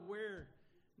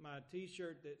my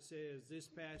T-shirt that says, "This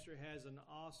pastor has an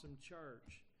awesome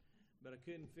church," but I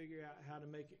couldn't figure out how to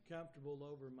make it comfortable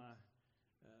over my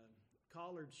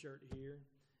collared shirt here,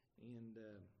 and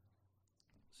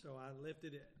so I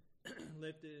lifted it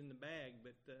in the bag.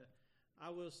 But I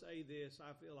will say this: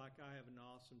 I feel like I have an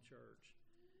awesome church,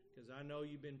 because I know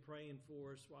you've been praying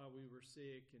for us while we were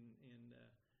sick, and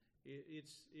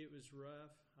it was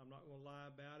rough. I'm not going to lie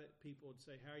about it. People would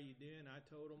say, "How are you doing?" I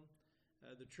told them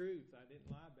the truth. I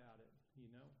didn't lie about it, you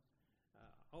know.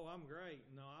 Oh, I'm great.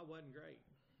 No, I wasn't great.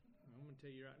 I'm going to tell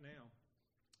you right now,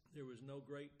 there was no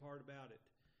great part about it.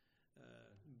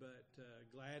 But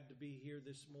glad to be here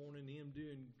this morning. I'm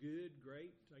doing good,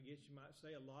 great. I guess you might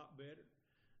say a lot better.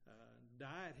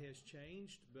 Diet has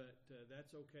changed, but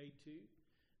that's okay too,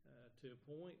 to a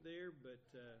point there. But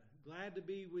glad to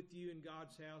be with you in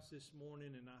God's house this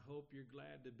morning, and I hope you're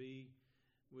glad to be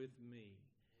with me.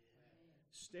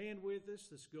 Stand with us.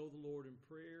 Let's go to the Lord in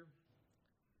prayer.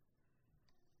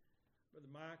 Brother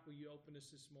Mike, will you open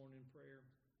us this morning in prayer?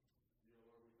 Dear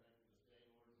Lord, we thank you for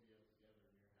this day, Lord, to be able to gather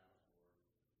in your house, Lord.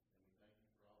 And we thank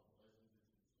you for all the blessings that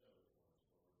you bestowed upon us, Lord,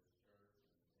 this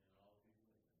church and all the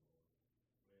people in it,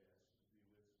 Lord. We ask you to be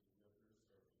with us as we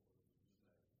go through this service, Lord,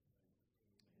 in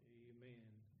Jesus' name. Amen.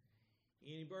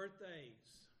 Any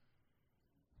birthdays?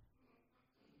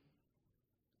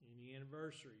 Any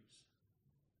anniversaries?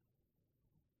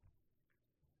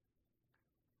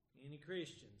 Any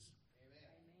Christians?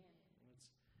 Amen.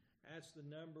 That's the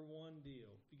number one deal.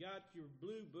 If you got your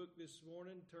blue book this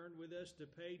morning, turn with us to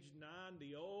page 9,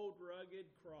 The Old Rugged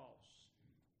Cross.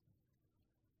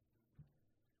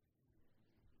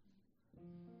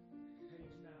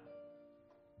 Page 9.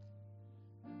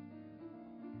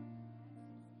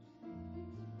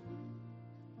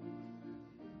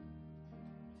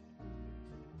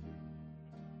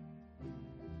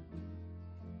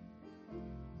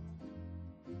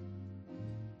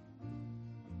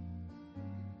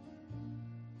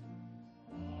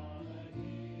 On a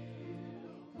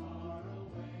hill far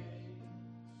away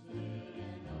stood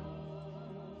an old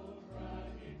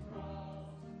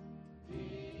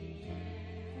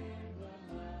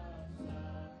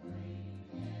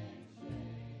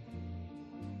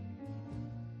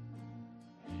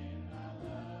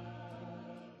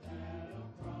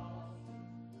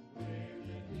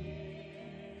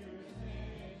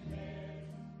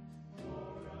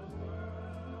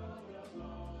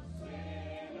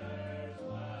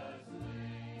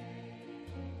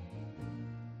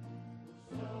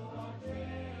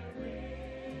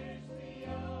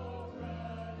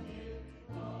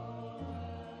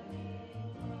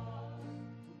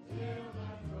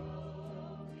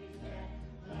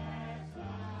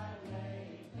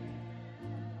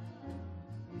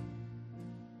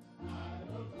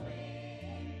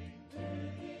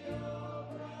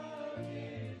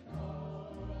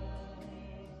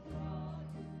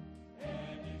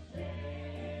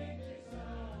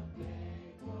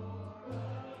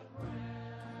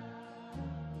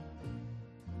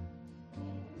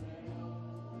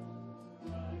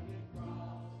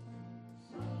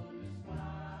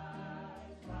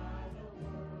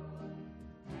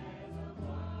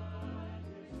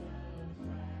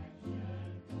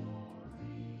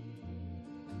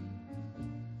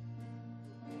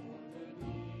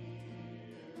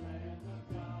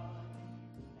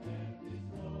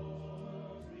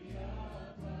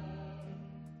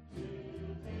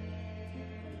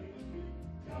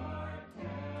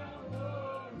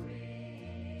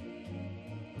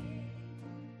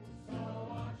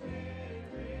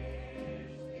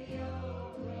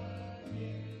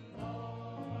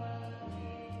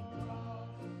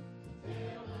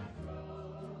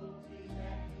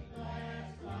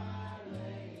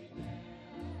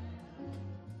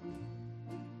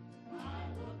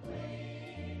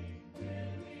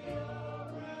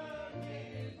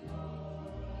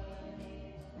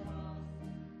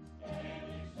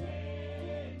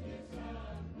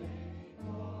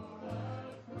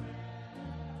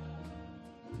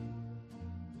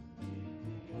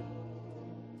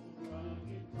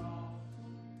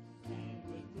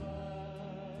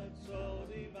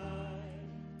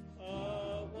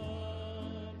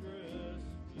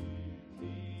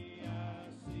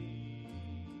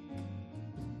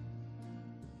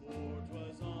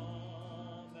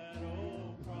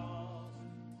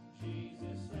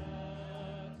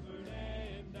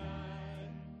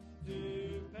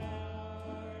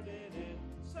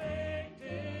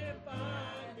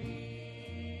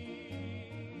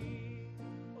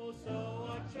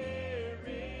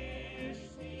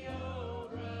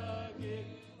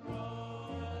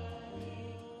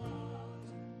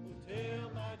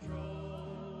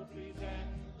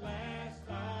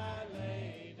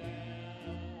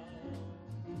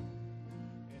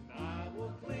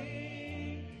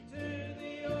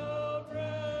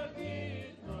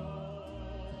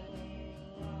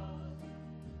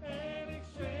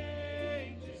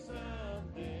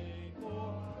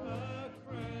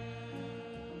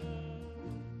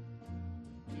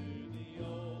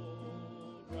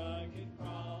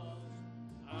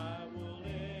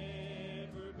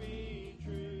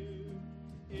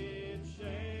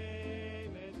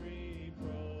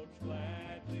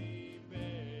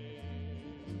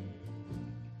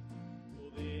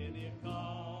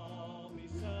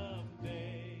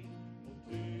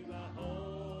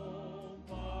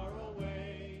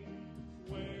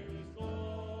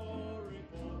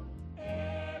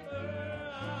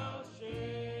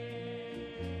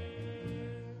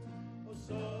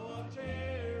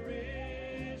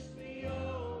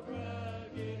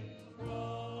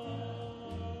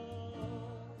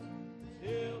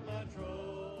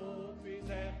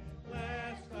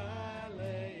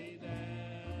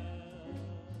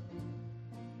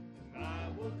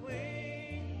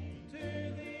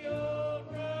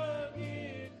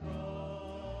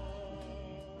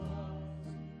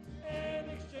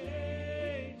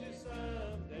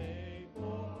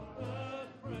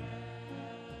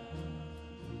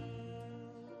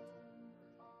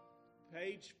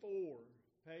Page 4.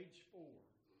 Page 4.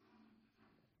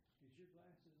 Is your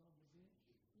glasses on the bench?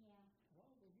 Yeah. Well,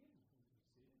 I'll go get them for you,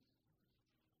 sis.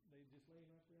 They just laying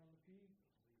right there on the pew?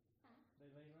 Huh? They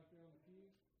laying right there on the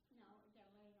pew? No,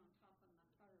 they're laying on top of my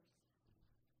purse. Right there.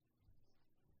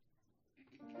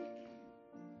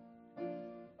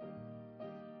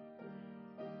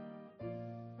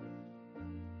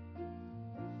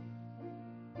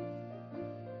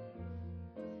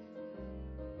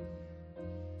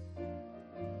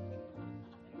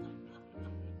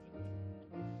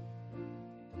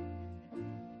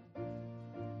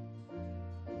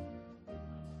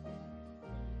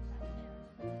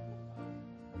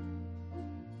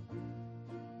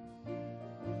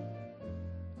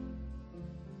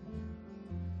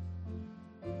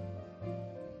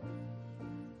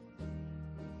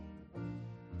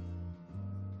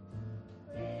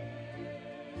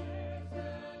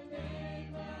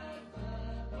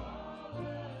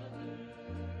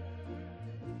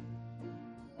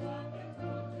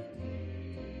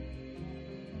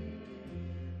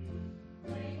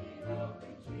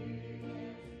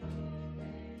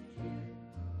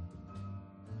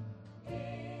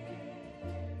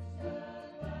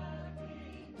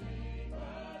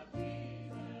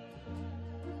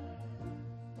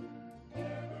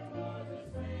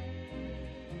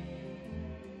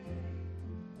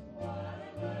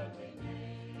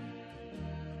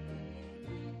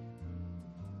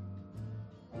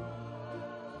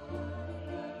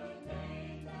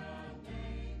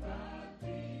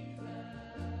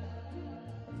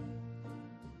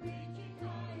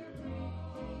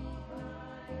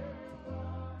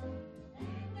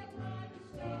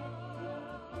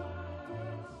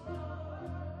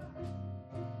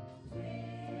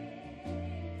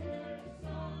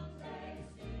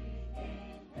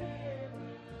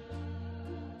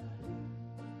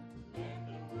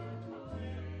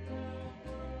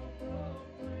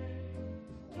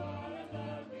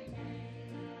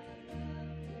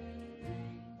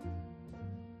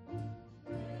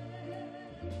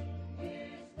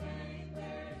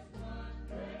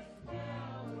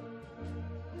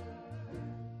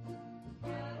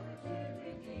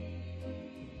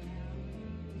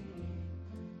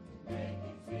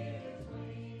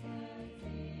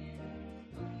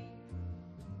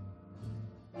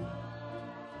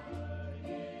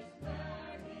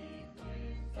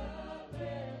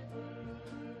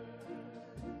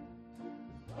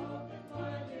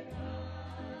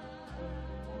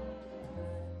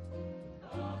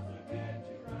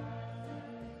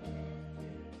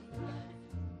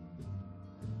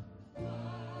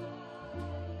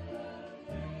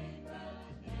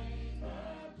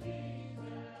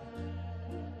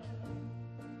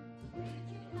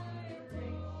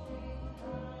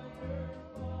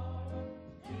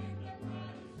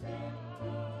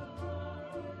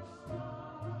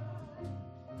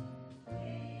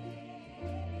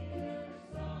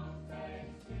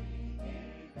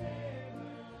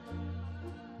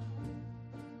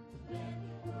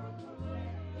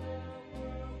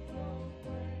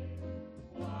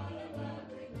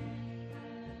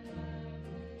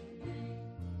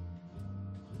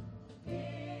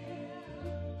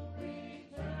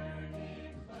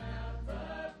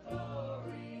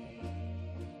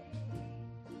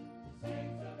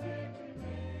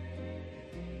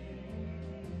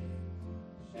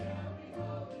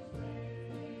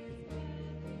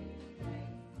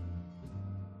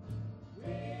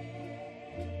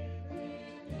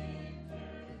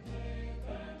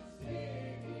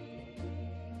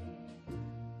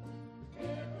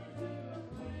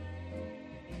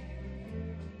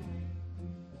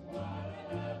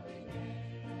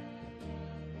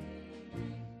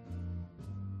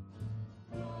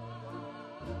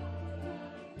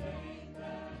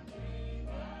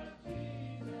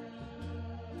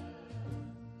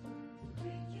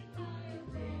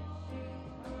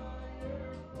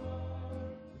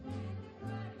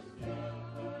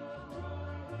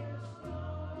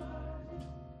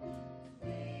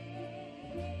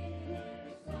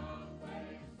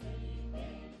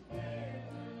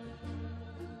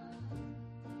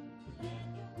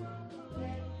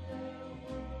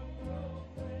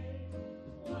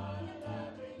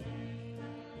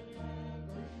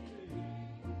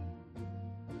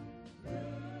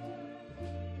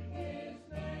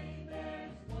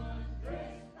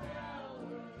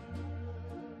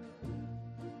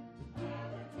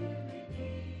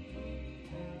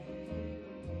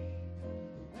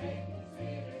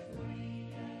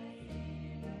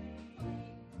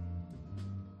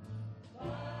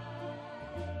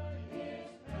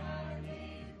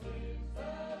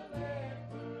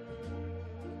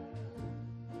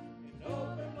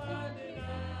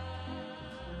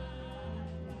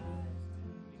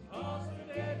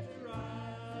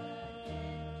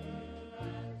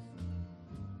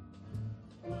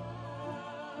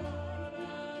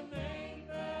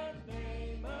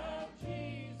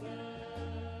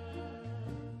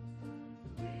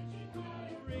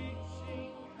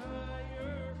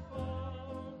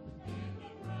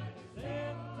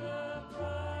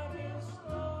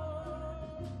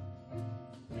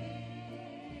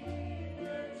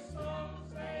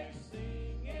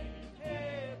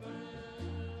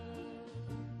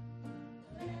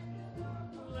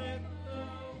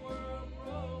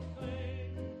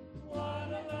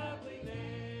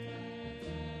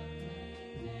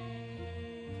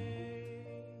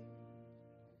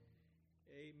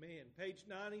 page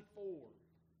 94.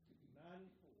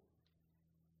 94.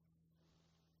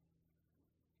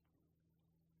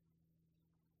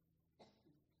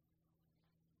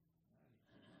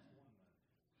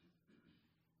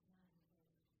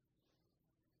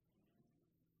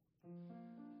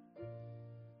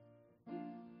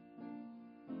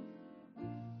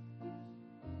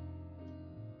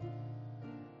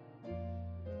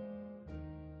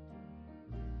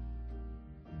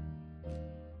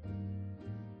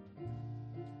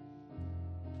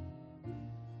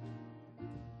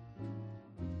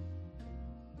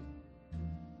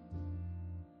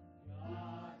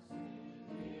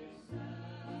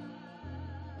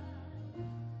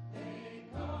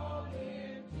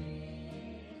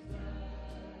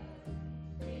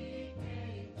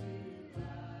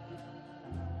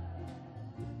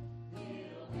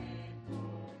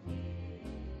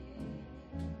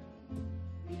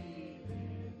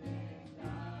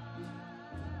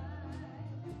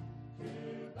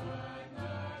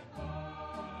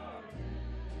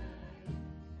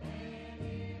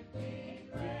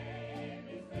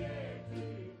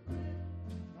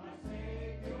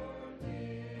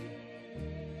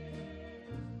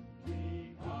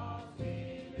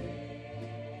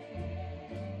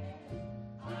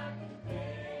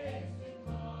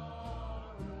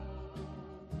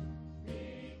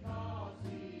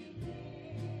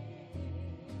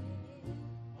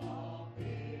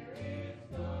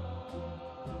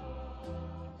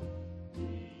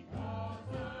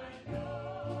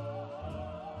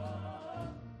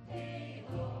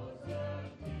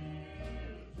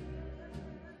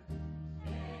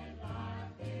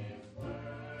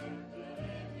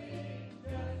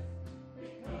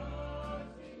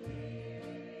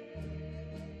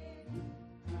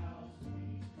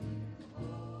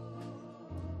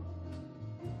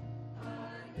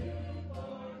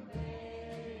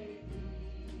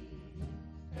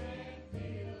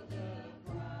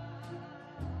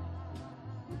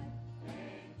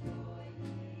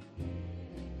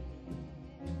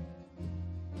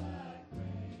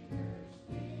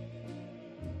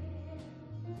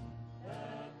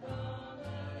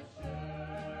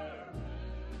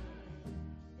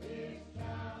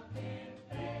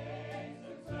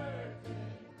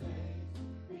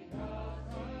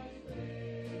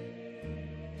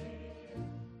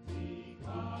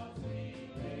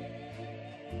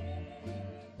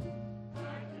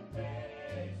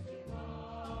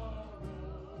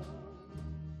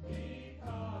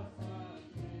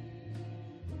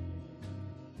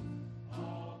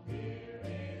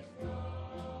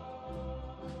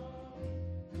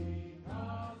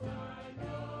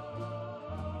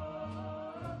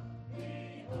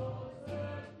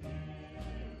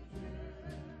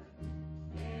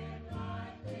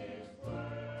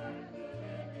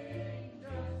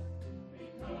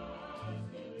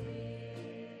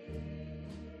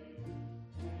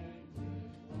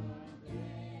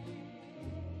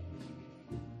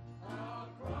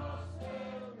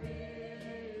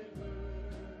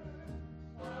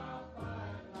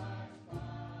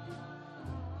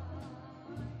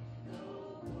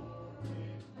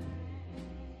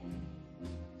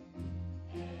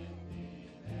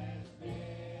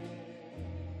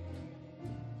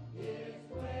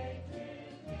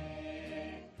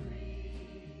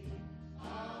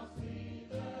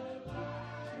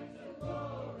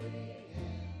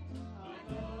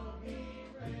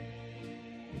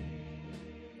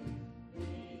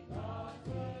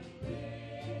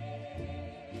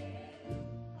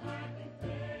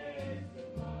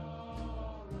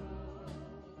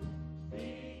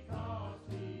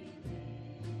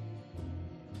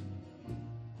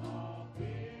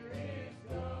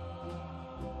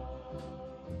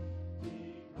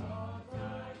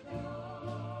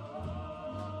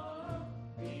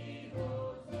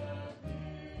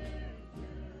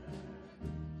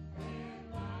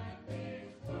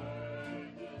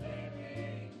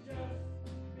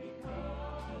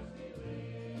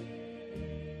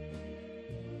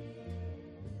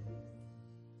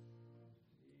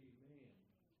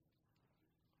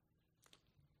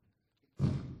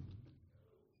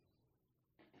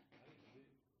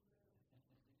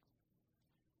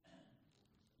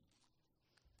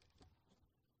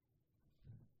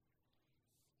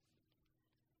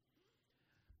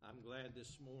 I'm glad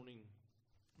this morning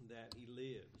that he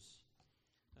lives.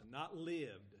 Not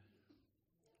lived,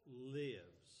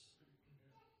 lives.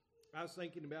 I was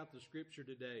thinking about the scripture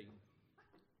today.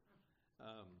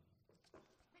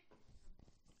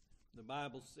 The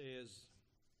Bible says,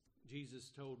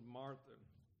 Jesus told Martha,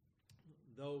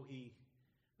 though he,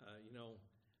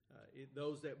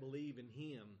 those that believe in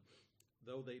him,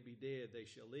 though they be dead, they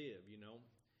shall live,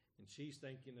 and she's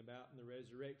thinking about in the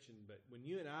resurrection. But when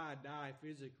you and I die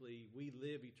physically, we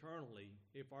live eternally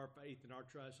if our faith and our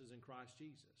trust is in Christ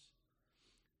Jesus.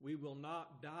 We will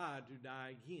not die to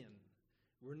die again.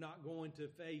 We're not going to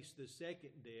face the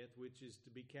second death, which is to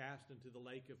be cast into the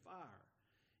lake of fire.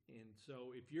 And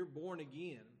so if you're born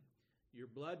again, you're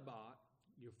blood bought,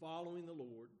 you're following the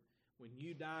Lord, when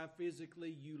you die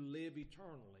physically, you live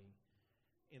eternally.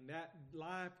 And that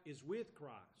life is with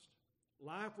Christ.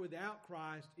 Life without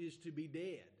Christ is to be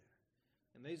dead.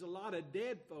 And there's a lot of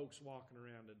dead folks walking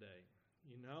around today.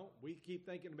 You know, we keep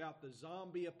thinking about the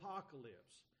zombie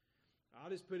apocalypse. I'll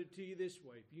just put it to you this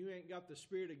way. If you ain't got the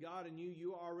Spirit of God in you,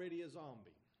 you're already a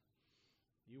zombie.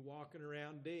 You're walking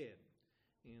around dead.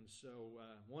 And so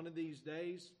one of these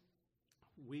days,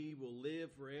 we will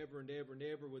live forever and ever and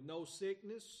ever with no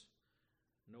sickness,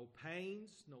 no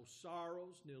pains, no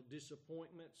sorrows, no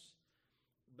disappointments.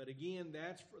 But again,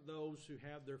 that's for those who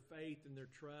have their faith and their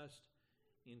trust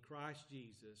in Christ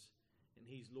Jesus, and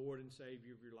He's Lord and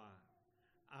Savior of your life.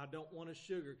 I don't want to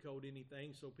sugarcoat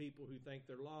anything so people who think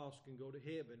they're lost can go to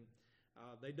heaven.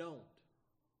 They don't.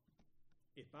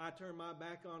 If I turn my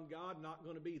back on God, I'm not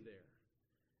going to be there.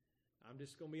 I'm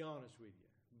just going to be honest with you.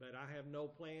 But I have no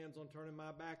plans on turning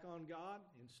my back on God.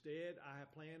 Instead, I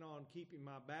have planned on keeping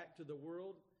my back to the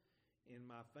world and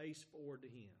my face forward to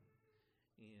Him.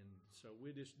 And so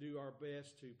we'll just do our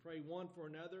best to pray one for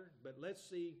another. But let's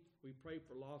see, we pray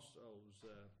for lost souls.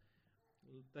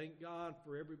 Thank God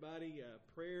for everybody.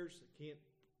 Prayers,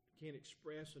 can't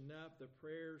express enough the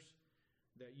prayers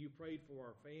that you prayed for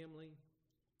our family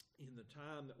in the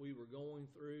time that we were going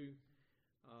through.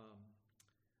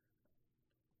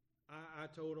 I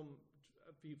told them,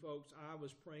 a few folks, I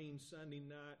was praying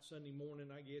Sunday morning,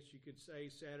 I guess you could say.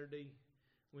 Saturday,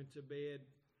 went to bed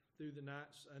through the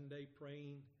night, Sunday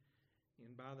praying.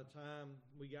 And by the time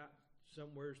we got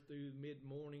somewhere through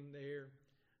mid-morning there,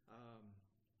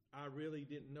 I really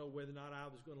didn't know whether or not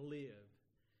I was going to live.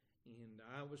 And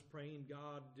I was praying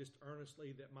God just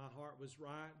earnestly that my heart was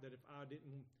right, that if I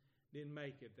didn't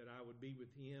make it, that I would be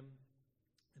with Him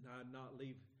and I'd not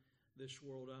leave this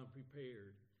world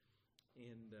unprepared.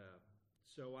 And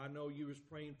so I know you was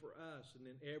praying for us. And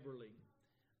then Everly,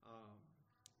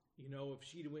 if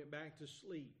she'd went back to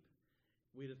sleep,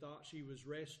 we'd have thought she was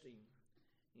resting,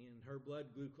 and her blood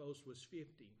glucose was 50.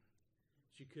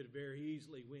 She could have very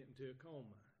easily went into a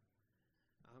coma.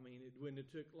 I mean, it wouldn't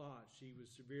have took lots. She was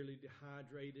severely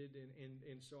dehydrated,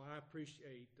 and so I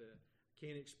appreciate,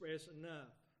 can't express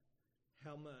enough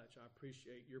how much I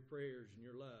appreciate your prayers and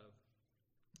your love.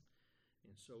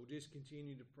 And so just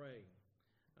continue to pray.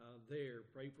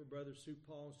 Pray for Brother Sue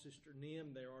Paul and Sister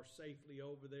Nim. They are safely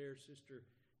over there. Sister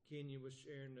Kenya was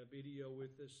sharing a video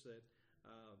with us that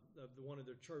of one of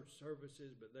their church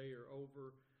services, but they are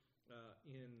over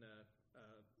in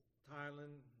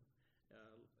Thailand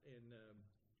and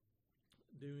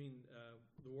doing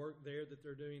the work there that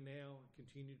they're doing now.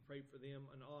 Continue to pray for them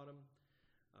in autumn.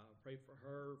 Pray for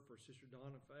her, for Sister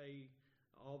Donna Faye,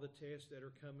 all the tests that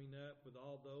are coming up with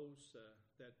all those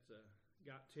that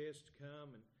got tests to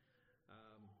come, and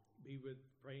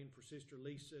praying for Sister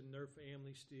Lisa and their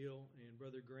family still, and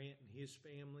Brother Grant and his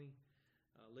family,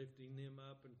 lifting them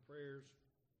up in prayers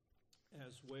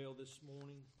as well this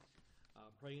morning.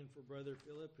 Praying for Brother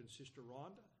Philip and Sister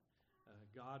Rhonda.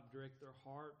 God direct their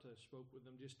heart. Spoke with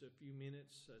them just a few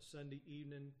minutes Sunday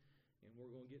evening, and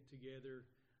we're going to get together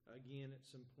again at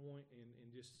some point and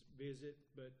just visit.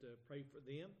 But pray for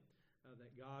them,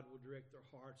 that God will direct their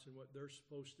hearts in what they're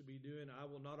supposed to be doing. I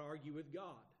will not argue with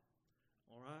God.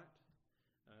 All right?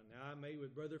 Now I may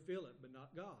with Brother Philip, but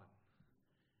not God.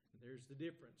 There's the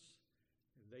difference.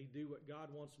 If they do what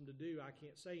God wants them to do, I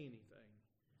can't say anything.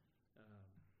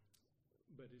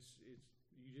 But it's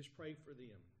you just pray for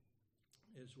them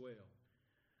as well.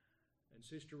 And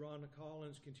Sister Rhonda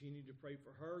Collins, continued to pray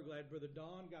for her. Glad Brother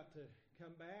Don got to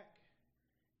come back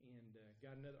and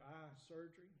got another eye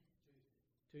surgery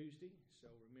Tuesday. So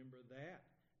remember that.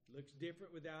 Looks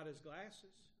different without his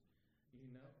glasses,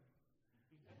 you know.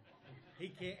 He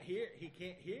can't hear,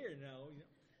 no.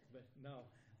 But no,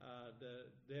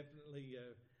 definitely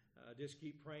just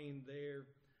keep praying there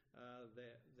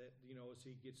that as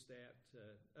he gets that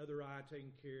other eye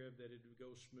taken care of, that it would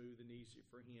go smooth and easy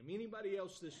for him. Anybody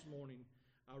else this morning?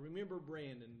 Remember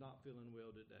Brandon not feeling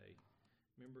well today.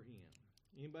 Remember him.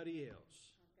 Anybody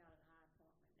else? I've got an eye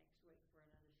appointment next week for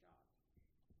another shot.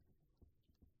 I'd like, Brother,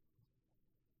 for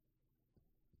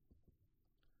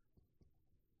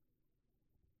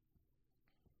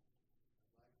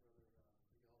you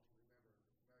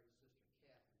all to remember Mary's sister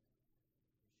Kathy.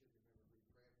 You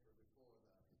should remember we prayed for her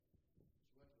before she went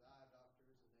to the eye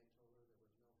doctors, and they told her there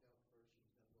was no help for her.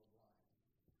 She was going to go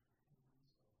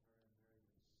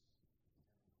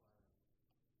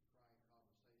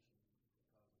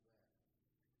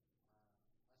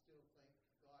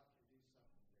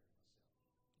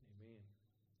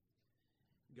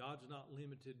God's not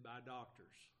limited by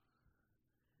doctors.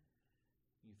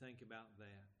 You think about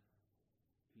that.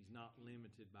 He's not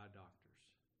limited by doctors.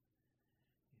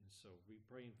 And so we're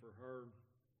praying for her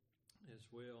as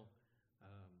well.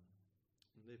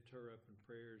 Lift her up in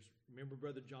prayers. Remember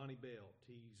Brother Johnny Belt.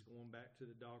 He's going back to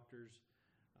the doctors,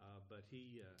 but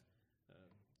he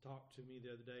talked to me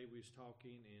the other day. We was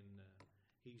talking, and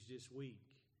he's just weak.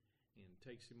 And it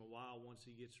takes him a while once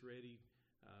he gets ready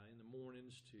in the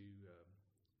mornings to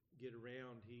get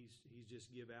around. He's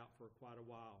just give out for quite a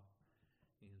while.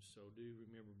 And so do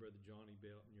remember Brother Johnny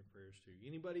Belt in your prayers too.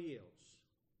 Anybody else?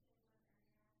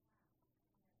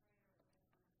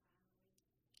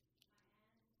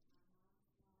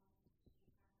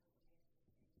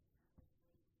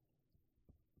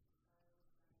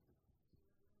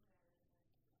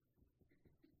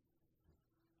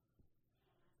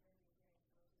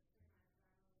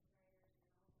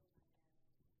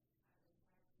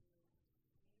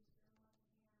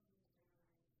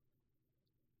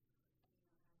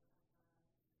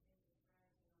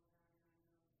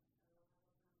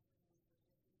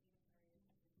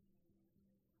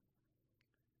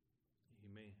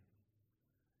 Amen.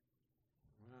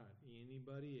 Right.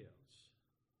 Anybody else?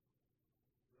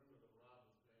 Remember the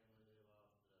Robbins family, they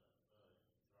lost Bud,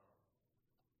 Charles,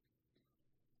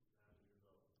 90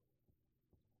 years old.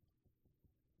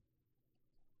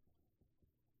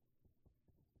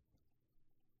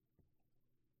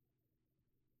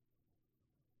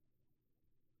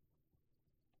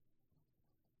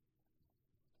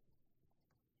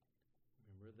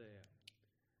 Remember that.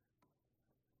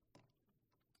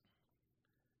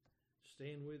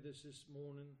 Stand with us this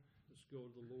morning. Let's go to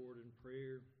the Lord in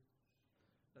prayer.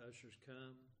 The ushers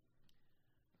come.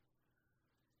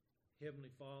 Heavenly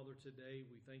Father, today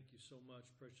we thank you so much,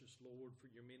 precious Lord, for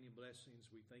your many blessings.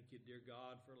 We thank you, dear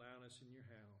God, for allowing us in your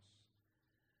house.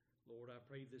 Lord, I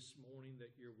pray this morning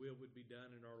that your will would be done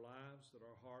in our lives, that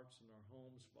our hearts and our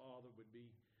homes, Father, would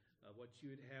be what you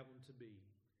would have them to be.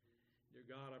 Dear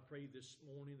God, I pray this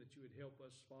morning that you would help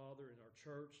us, Father, in our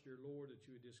church, dear Lord, that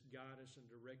you would just guide us and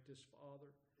direct us, Father.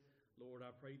 Lord,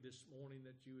 I pray this morning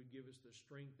that you would give us the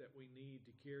strength that we need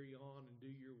to carry on and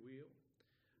do your will.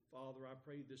 Father, I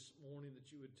pray this morning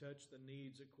that you would touch the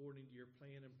needs according to your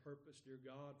plan and purpose, dear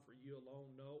God, for you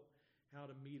alone know how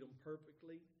to meet them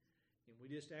perfectly. And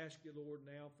we just ask you, Lord,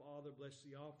 now, Father, bless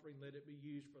the offering. Let it be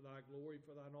used for thy glory,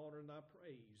 for thine honor, and thy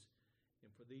praise. And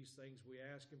for these things we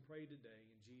ask and pray today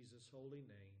in Jesus' holy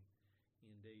name.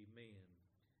 And amen.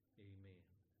 Amen.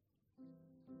 No,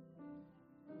 I don't.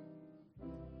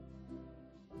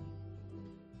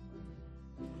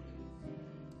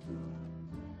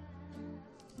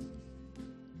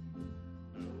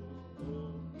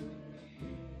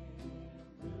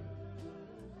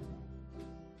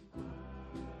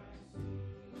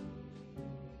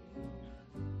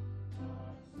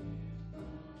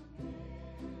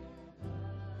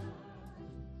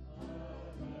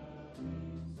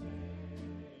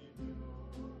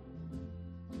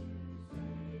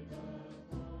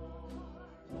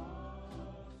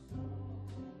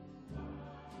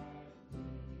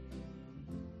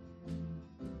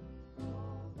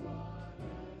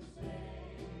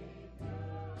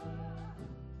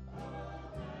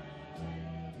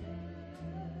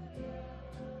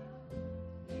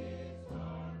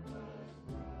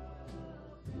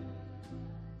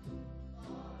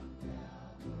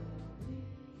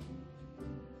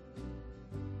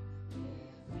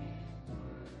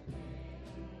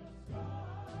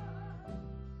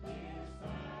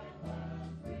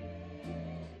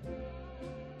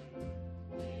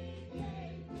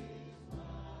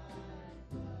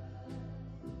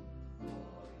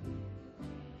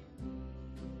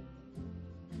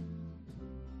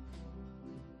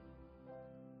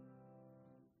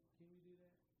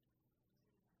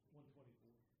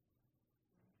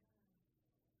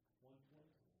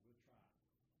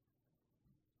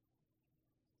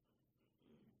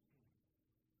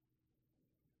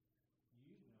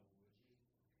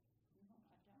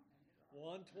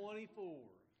 124.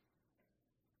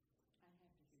 I'd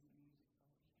have to hear the music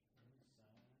first.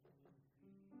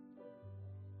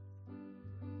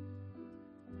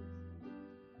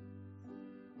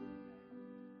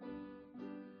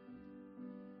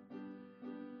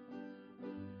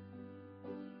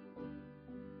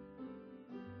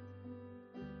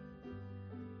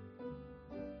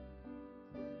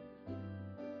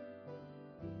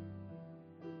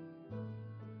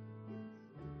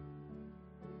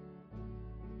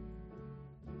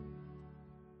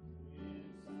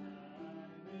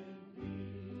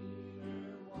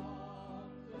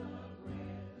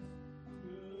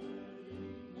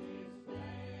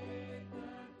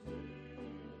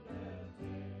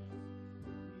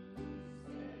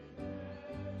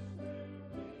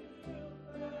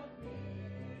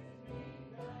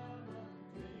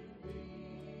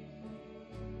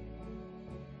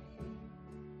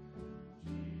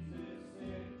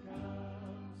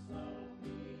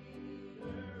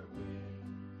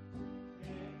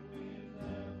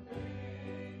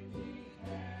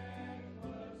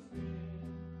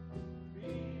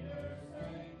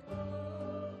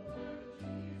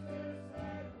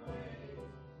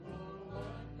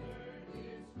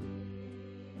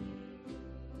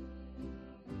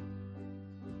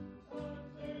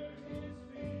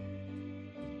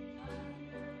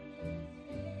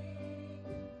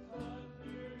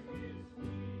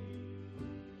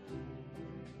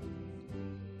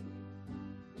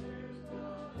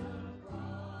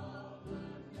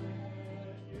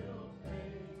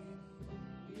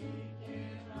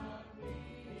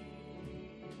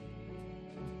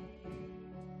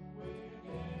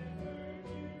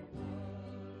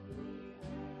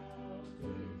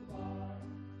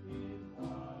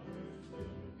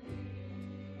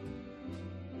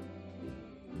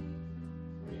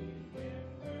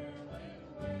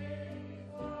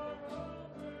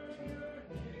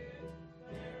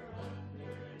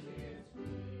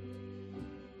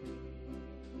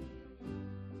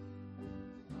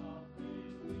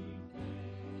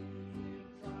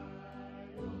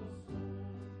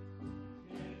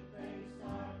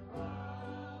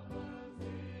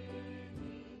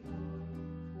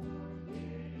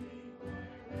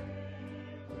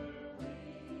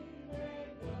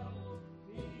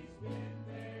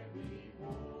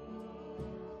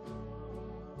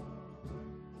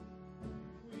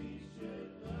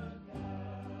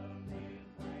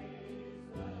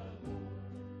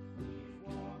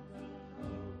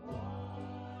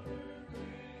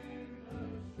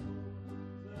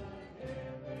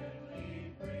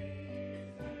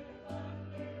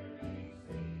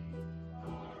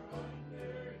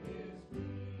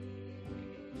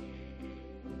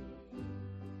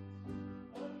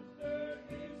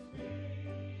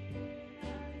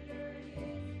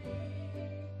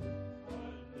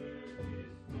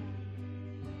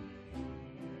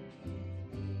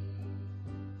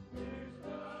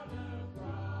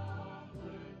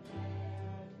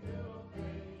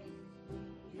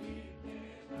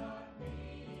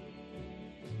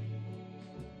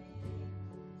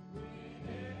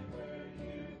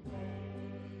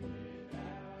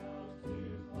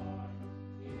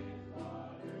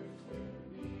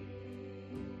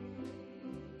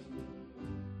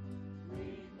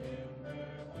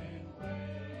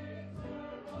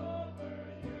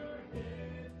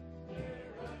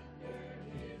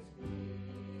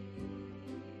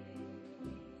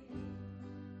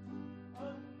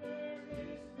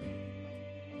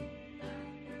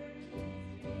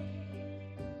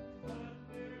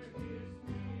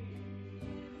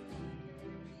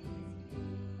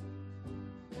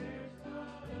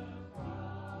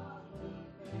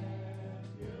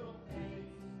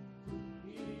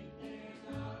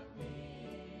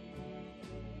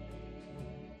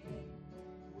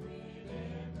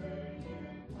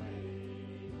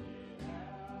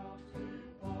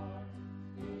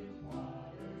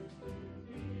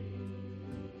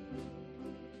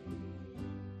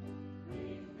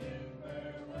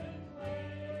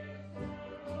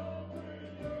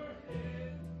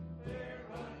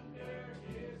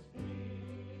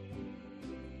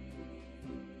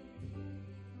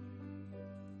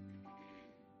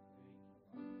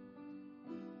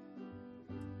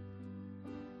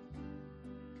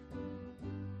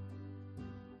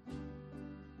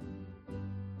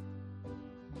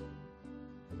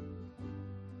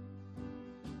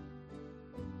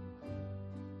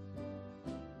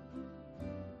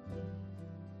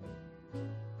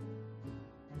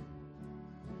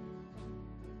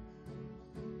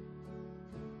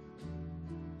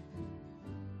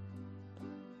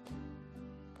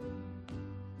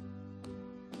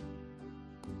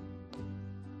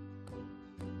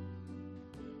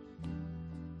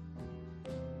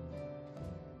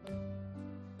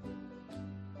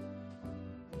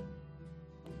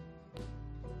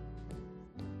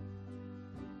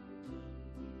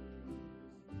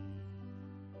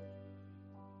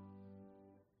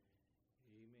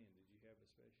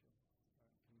 special? All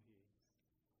right, come here.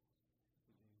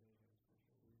 Did anybody have a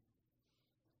special word?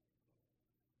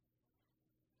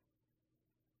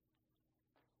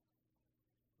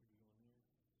 Where you going here?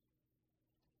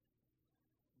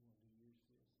 You want to do yours,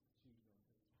 sis? She's going to do it.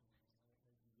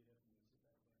 All right, you get up and you sit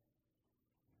back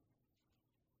down.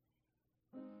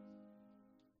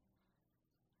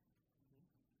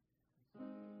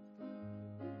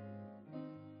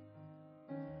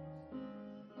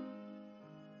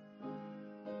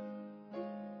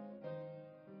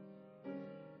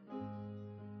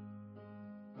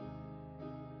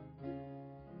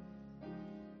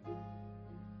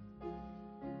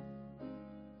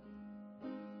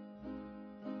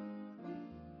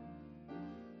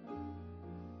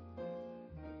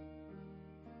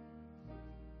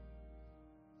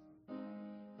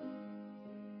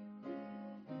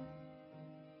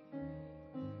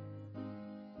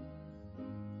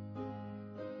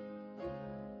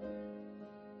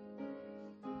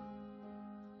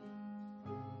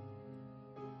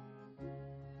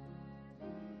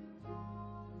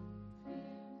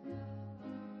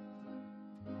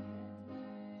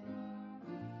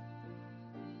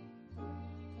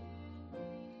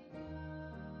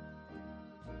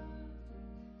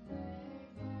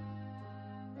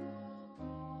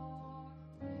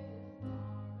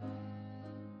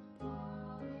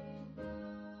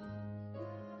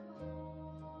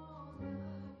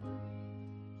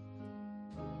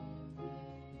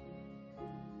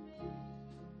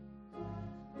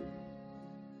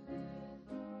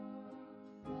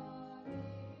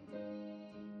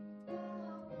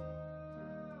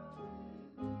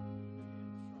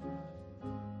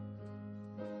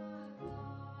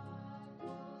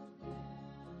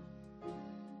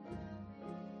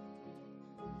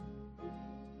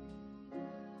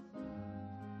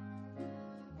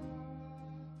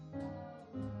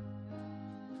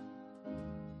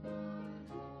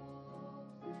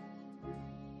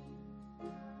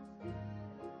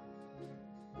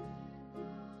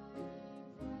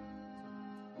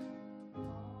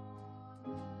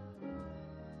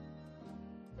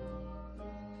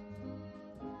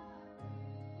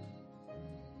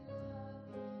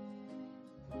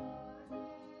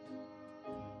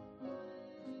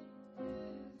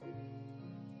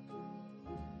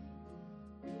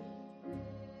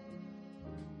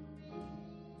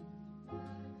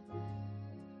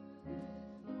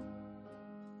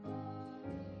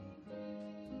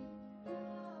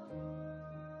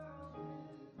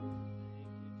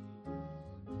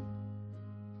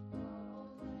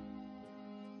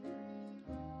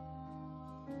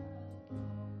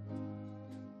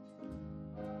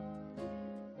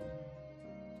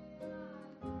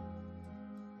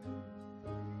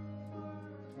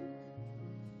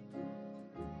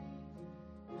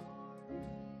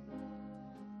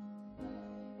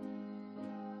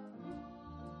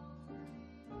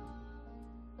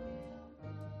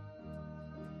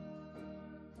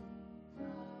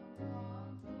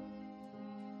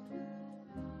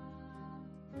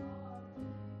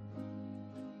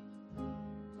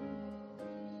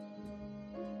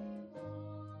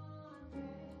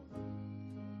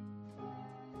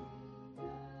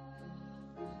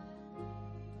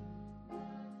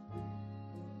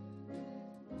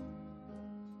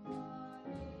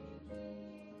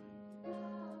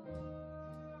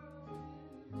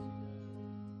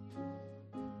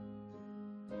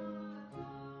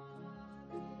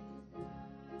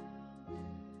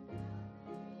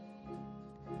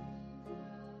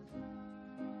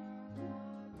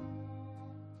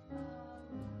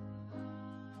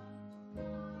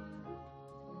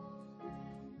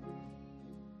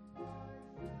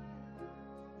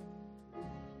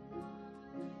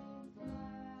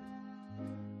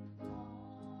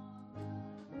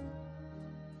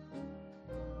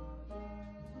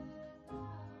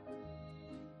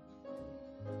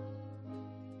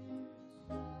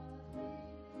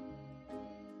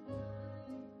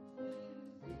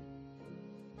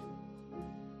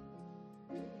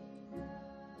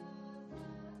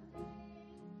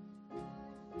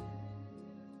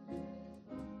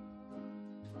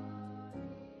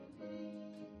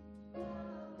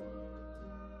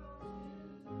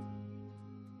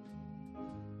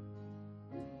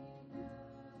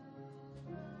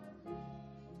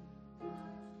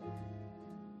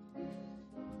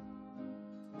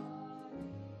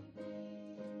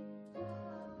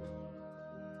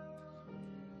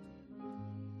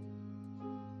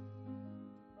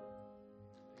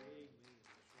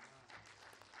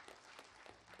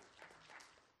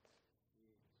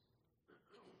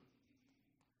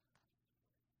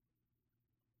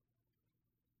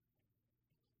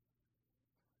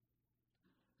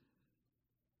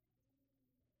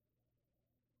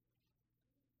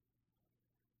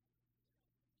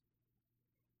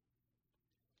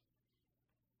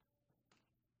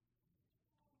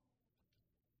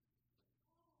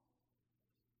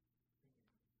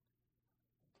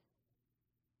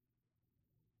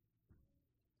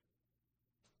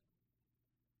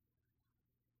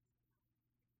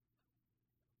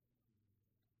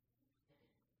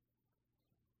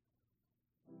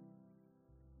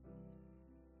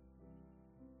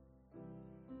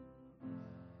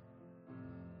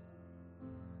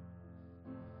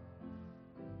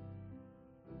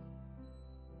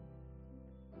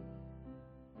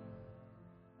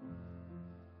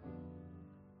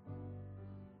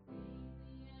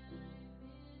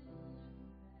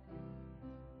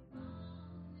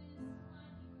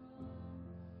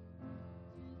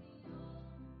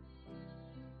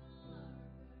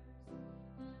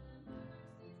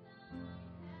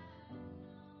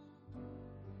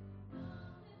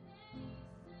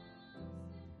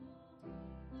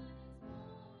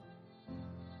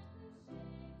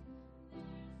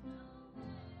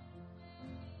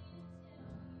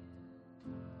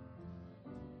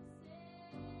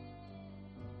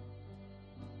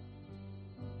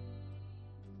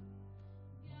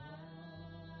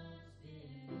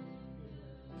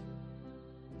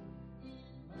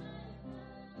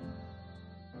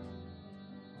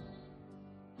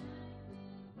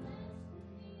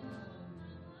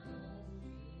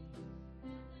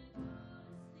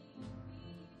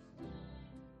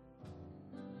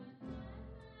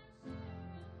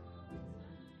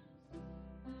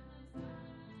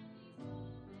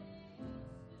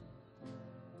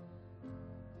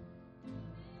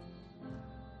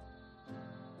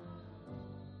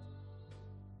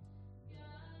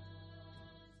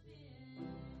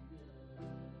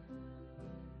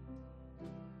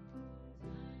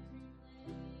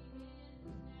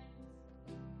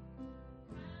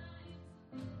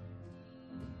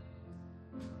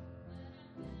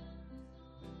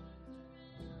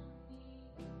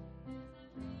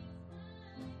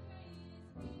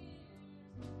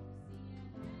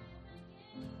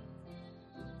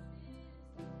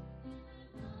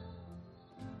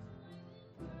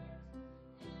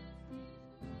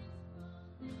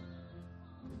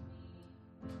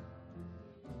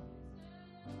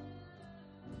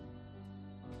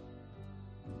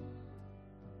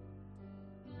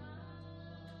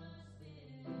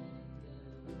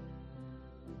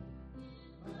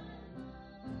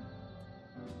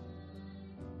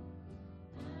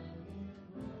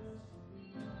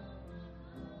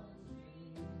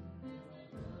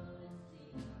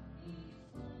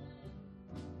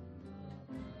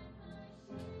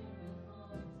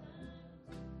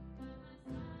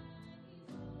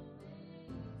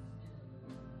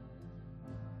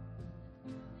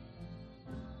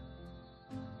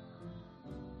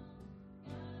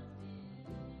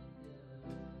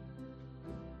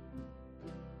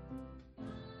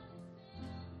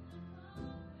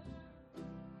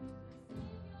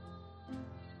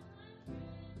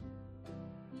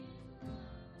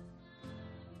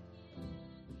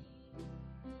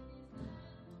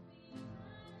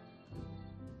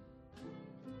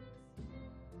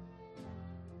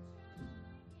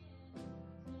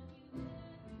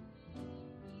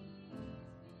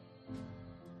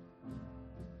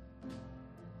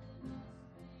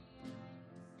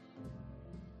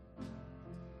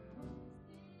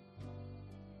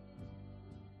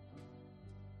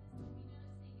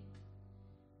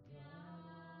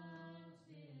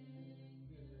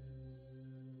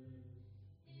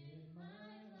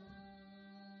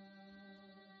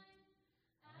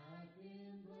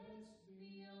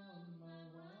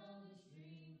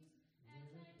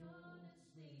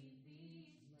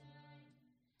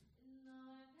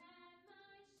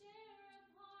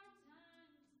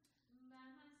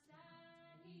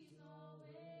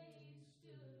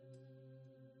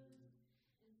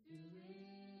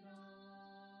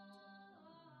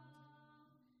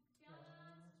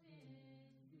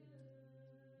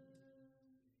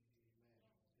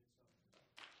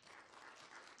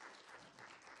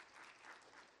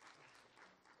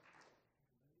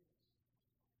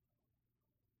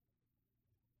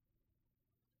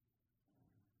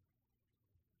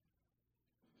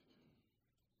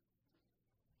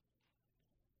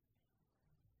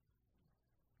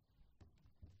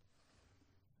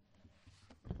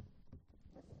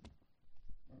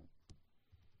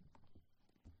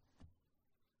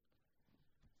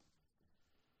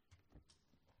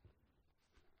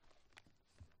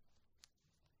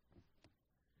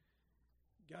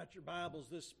 Got your Bibles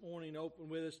this morning, open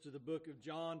with us to the book of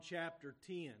John chapter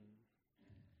 10.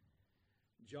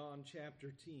 John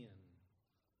chapter 10. And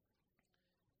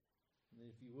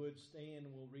if you would stand,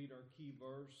 we'll read our key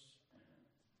verse.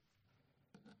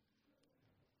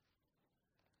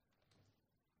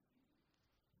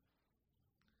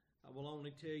 I will only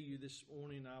tell you this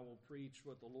morning, I will preach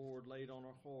what the Lord laid on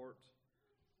our heart.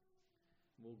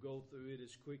 We'll go through it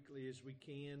as quickly as we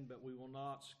can, but we will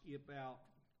not skip out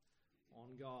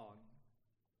on God.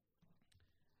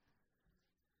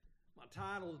 My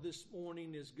title this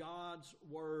morning is God's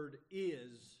Word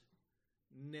is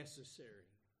Necessary.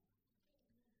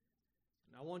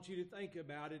 And I want you to think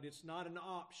about it. It's not an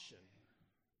option.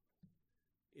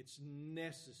 It's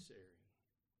necessary.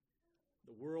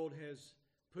 The world has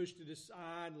pushed it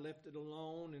aside, left it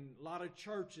alone, and a lot of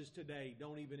churches today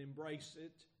don't even embrace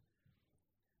it.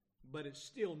 But it's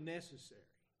still necessary.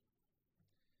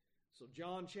 So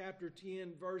John chapter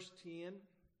 10, verse 10.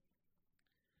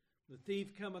 The thief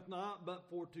cometh not but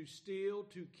for to steal,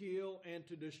 to kill, and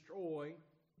to destroy.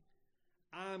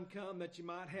 I am come that you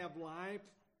might have life,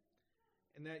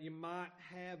 and that you might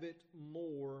have it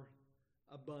more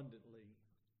abundantly.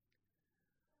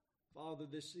 Father,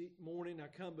 this morning I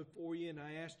come before you and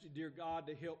I ask you, dear God,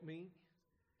 to help me.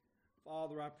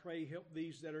 Father, I pray help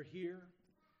these that are here.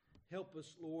 Help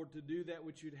us, Lord, to do that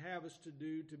which you'd have us to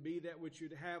do, to be that which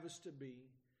you'd have us to be.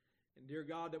 And dear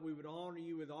God, that we would honor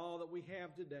you with all that we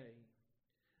have today.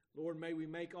 Lord, may we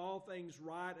make all things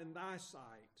right in thy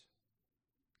sight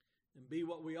and be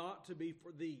what we ought to be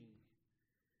for thee.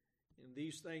 And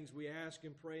these things we ask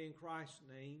and pray in Christ's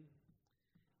name.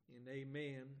 And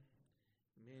amen.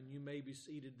 Amen. You may be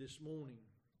seated this morning.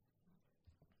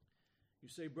 You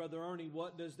say, Brother Ernie,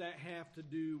 what does that have to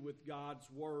do with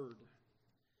God's Word?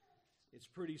 It's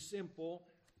pretty simple.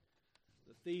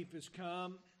 The thief has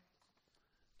come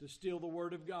to steal the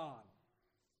Word of God.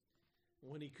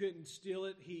 When he couldn't steal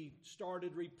it, he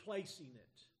started replacing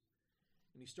it.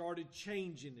 And he started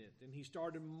changing it. And he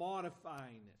started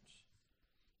modifying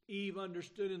it. Eve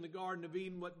understood in the Garden of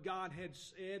Eden what God had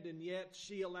said, and yet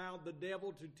she allowed the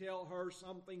devil to tell her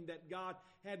something that God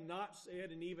had not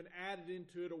said, and even added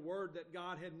into it a word that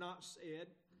God had not said.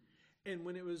 And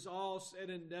when it was all said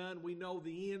and done, we know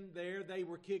the end there. They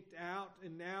were kicked out,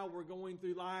 and now we're going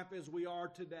through life as we are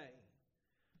today.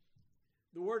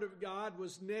 The Word of God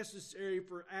was necessary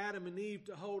for Adam and Eve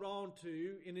to hold on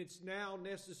to, and it's now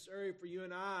necessary for you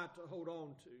and I to hold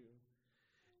on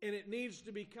to. And it needs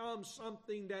to become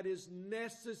something that is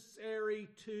necessary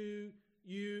to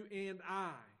you and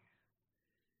I.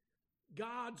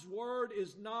 God's Word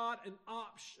is not an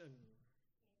option.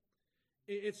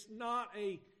 It's not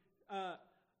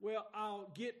well, I'll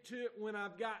get to it when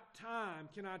I've got time.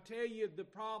 Can I tell you the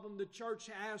problem the church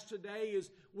has today is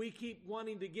we keep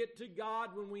wanting to get to God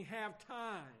when we have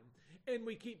time. And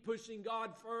we keep pushing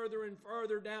God further and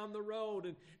further down the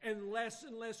road and less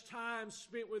time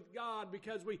spent with God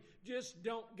because we just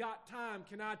don't got time.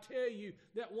 Can I tell you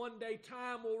that one day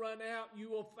time will run out, you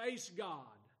will face God.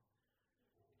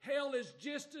 Hell is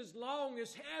just as long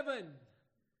as heaven,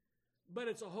 but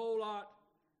it's a whole lot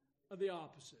of the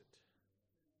opposite.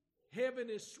 Heaven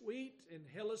is sweet and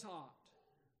hell is hot,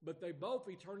 but they both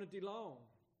eternity long.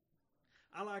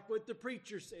 I like what the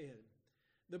preacher said.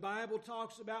 The Bible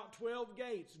talks about 12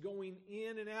 gates going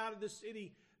in and out of the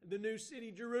city, the new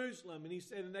city Jerusalem. And he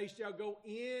said, and they shall go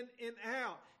in and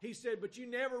out. He said, but you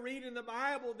never read in the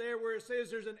Bible there where it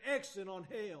says there's an exit on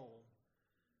hell.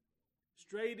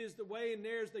 Straight is the way, and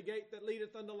narrow is the gate that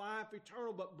leadeth unto life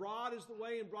eternal. But broad is the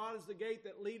way, and broad is the gate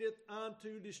that leadeth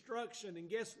unto destruction. And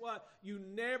guess what? You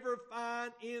never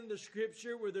find in the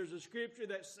Scripture where there's a Scripture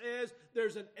that says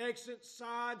there's an exit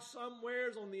side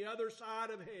somewheres on the other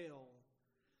side of hell.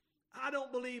 I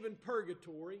don't believe in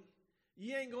purgatory.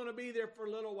 You ain't going to be there for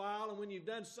a little while, and when you've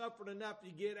done suffered enough,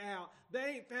 you get out.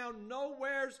 They ain't found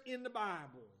nowheres in the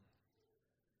Bible.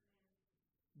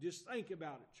 Just think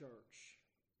about it, church.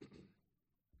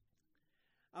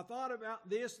 I thought about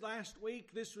this last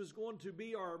week. This was going to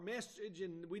be our message,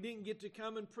 and we didn't get to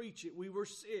come and preach it. We were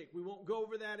sick. We won't go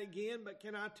over that again, but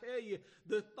can I tell you,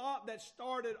 the thought that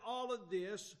started all of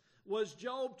this was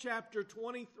Job chapter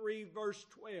 23, verse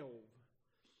 12.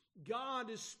 God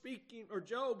is speaking, or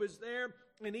Job is there,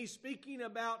 and he's speaking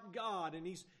about God, and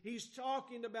he's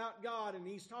talking about God, and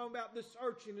he's talking about the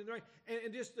searching,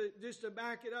 and just to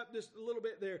back it up just a little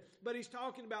bit there, but he's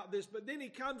talking about this, but then he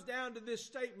comes down to this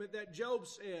statement that Job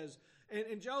says,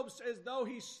 and Job says, though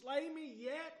he slay me,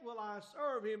 yet will I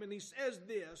serve him, and he says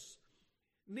this,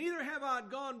 neither have I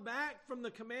gone back from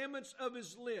the commandments of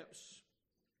his lips.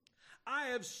 I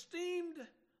have esteemed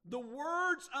the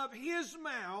words of his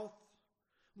mouth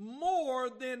more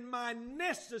than my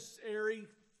necessary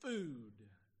food.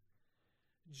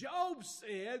 Job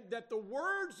said that the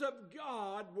words of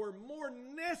God were more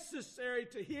necessary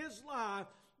to his life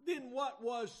than what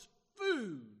was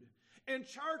food. And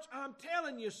church, I'm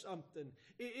telling you something.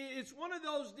 It's one of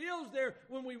those deals there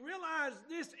when we realize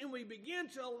this and we begin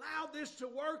to allow this to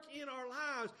work in our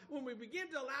lives, when we begin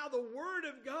to allow the Word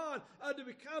of God to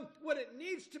become what it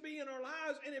needs to be in our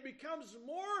lives, and it becomes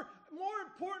more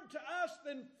important to us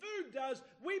than food does,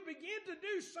 we begin to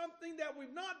do something that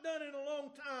we've not done in a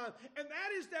long time, and that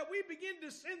is that we begin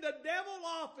to send the devil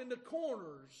off into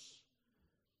corners.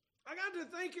 I got to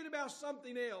thinking about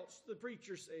something else the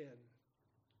preacher said.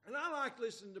 And I like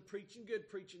listening to preaching, good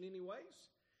preaching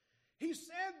anyways. He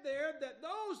said there that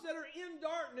those that are in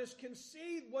darkness can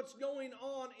see what's going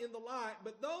on in the light,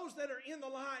 but those that are in the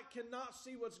light cannot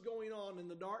see what's going on in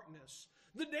the darkness.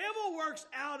 The devil works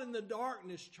out in the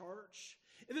darkness, church.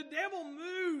 The devil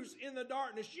moves in the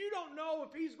darkness. You don't know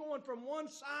if he's going from one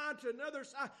side to another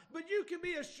side, but you can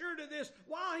be assured of this.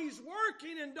 While he's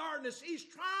working in darkness, he's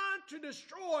trying to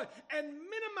destroy and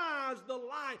minimize the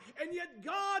light. And yet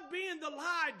God being the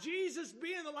light, Jesus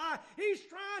being the light, he's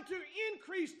trying to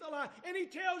increase the light. And he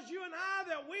tells you and I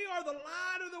that we are the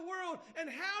light of the world. And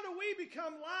how do we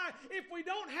become light if we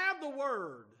don't have the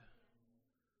Word?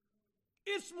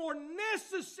 It's more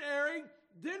necessary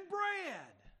than bread.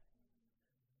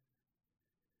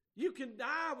 You can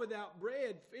die without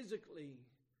bread physically.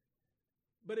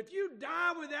 But if you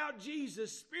die without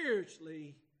Jesus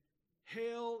spiritually,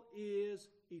 hell is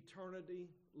eternity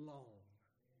long.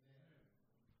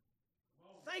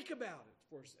 Think about it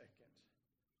for a second.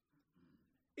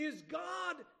 Is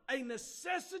God a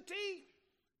necessity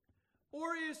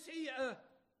or is He an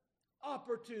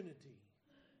opportunity?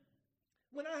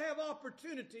 When I have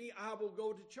opportunity, I will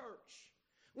go to church.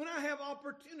 When I have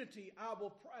opportunity, I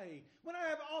will pray. When I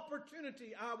have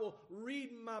opportunity, I will read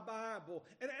my Bible.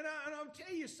 And I'll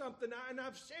tell you something, and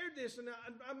I've shared this, and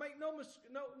I make no mistake,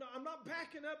 I'm not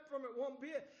backing up from it one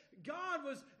bit. God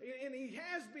was, and He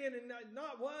has been, and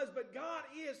not was, but God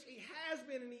is, He has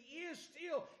been, and He is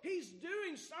still. He's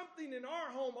doing something in our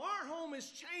home. Our home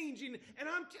is changing, and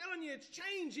I'm telling you, it's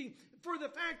changing for the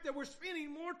fact that we're spending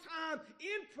more time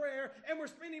in prayer and we're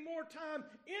spending more time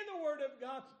in the Word of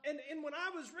God. And when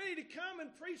I was ready to come and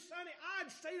preach Sunday,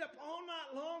 I'd stayed up all night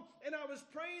long and I was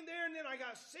praying there, and then I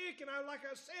got sick, and like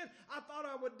I said, I thought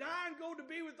I would die and go to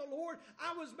be with the Lord.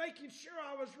 I was making sure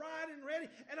I was right and ready.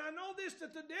 And I know this,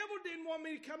 that the devil didn't want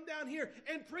me to come down here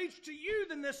and preach to you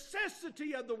the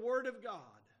necessity of the Word of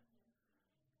God.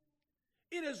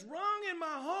 It has rung in my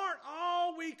heart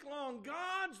all week long.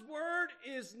 God's Word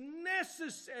is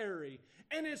necessary.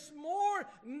 And it's more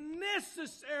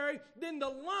necessary than the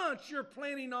lunch you're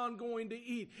planning on going to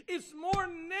eat. It's more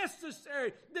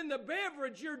necessary than the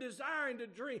beverage you're desiring to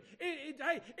drink.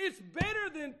 It's better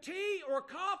than tea or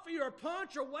coffee or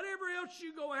punch or whatever else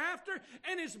you go after.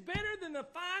 And it's better than the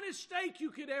finest steak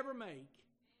you could ever make.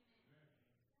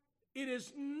 It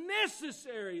is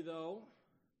necessary, though,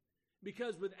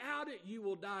 because without it, you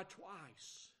will die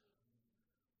twice.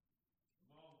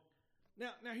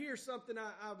 Now here's something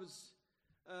I was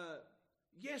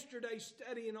yesterday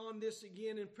studying on this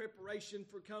again in preparation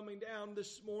for coming down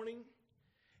this morning.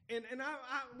 And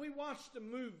we watched a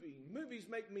movie. Movies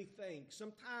make me think.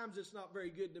 Sometimes it's not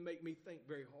very good to make me think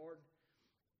very hard.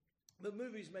 But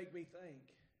movies make me think.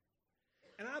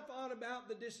 And I thought about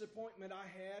the disappointment I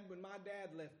had when my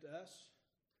dad left us.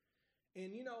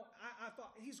 And, you know, I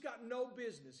thought, he's got no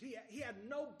business. He had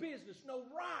no business, no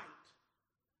right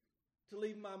to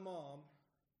leave my mom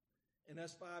and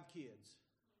us 5 kids.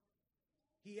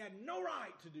 He had no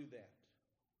right to do that.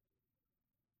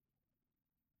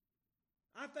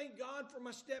 I thank God for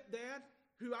my stepdad,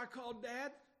 who I called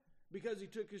Dad, because he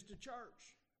took us to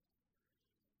church.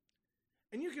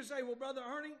 And you can say, well, Brother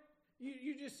Ernie,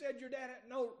 you just said your dad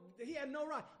he had no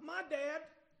right. My dad,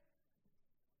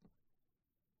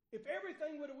 if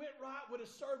everything would have went right, would have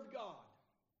served God.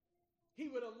 He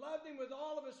would have loved Him with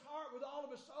all of his heart, with all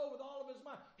of his soul, with all of his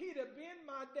mind. He'd have been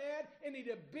my dad, and he'd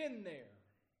have been there.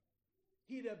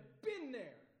 He'd have been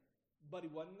there, but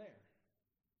he wasn't there.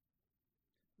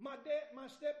 My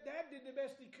stepdad did the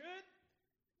best he could.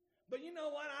 But you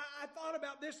know what? I thought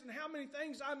about this and how many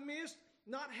things I missed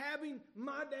not having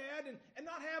my dad and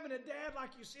not having a dad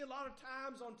like you see a lot of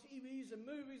times on TVs and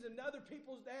movies and other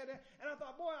people's dad. And I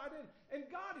thought, boy, I didn't. And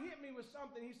God hit me with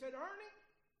something. He said, Ernie,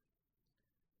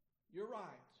 you're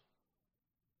right.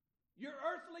 Your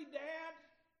earthly dad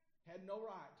had no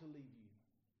right to leave you.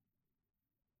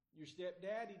 Your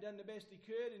stepdad, he done the best he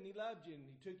could, and he loved you, and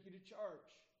he took you to church.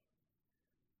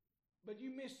 But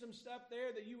you missed some stuff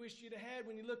there that you wish you'd have had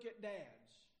when you look at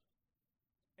dads.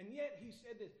 And yet he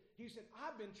said this. He said,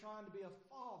 I've been trying to be a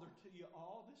father to you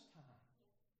all this time.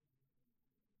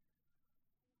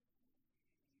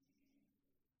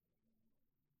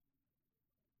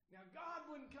 Now, God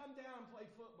wouldn't come down and play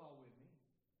football with me.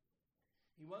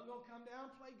 He wasn't going to come down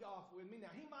and play golf with me.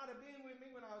 Now, he might have been with me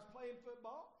when I was playing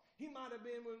football. He might have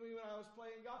been with me when I was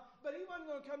playing golf. But he wasn't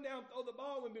going to come down and throw the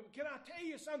ball with me. But can I tell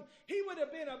you something? He would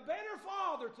have been a better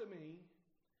father to me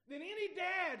than any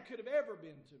dad could have ever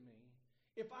been to me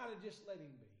if I'd have just let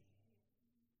him be.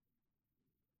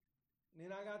 And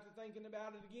then I got to thinking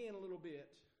about it again a little bit.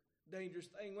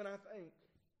 Dangerous thing when I think.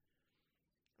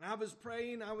 I was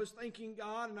praying, I was thanking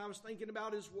God, and I was thinking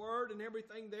about His Word and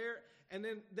everything there. And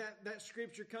then that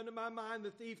scripture come to my mind,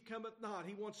 the thief cometh not.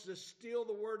 He wants to steal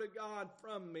the Word of God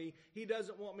from me. He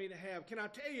doesn't want me to have. Can I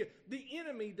tell you, the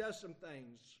enemy does some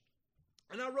things.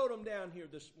 And I wrote them down here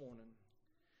this morning.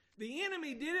 The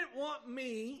enemy didn't want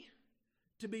me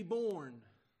to be born.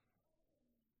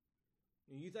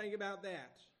 And you think about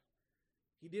that.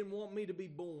 He didn't want me to be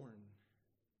born.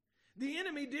 The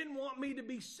enemy didn't want me to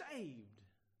be saved.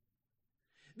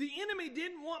 The enemy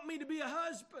didn't want me to be a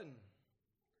husband.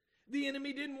 The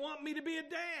enemy didn't want me to be a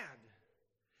dad.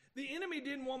 The enemy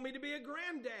didn't want me to be a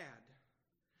granddad.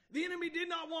 The enemy did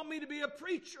not want me to be a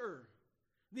preacher.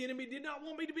 The enemy did not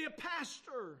want me to be a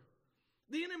pastor.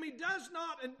 The enemy does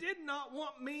not and did not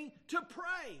want me to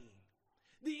pray.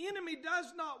 The enemy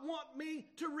does not want me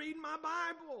to read my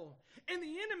Bible. And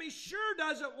the enemy sure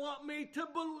doesn't want me to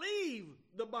believe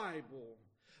the Bible.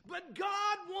 But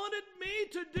God wanted me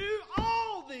to do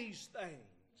all these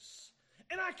things.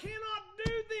 And I cannot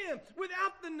do them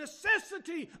without the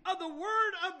necessity of the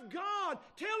Word of God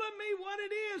telling me what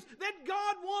it is that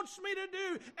God wants me to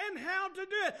do and how to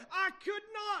do it. I could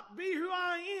not be who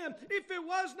I am if it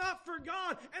was not for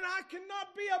God. And I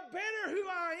cannot be a better who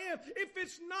I am if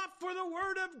it's not for the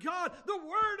Word of God. The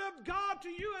Word of God to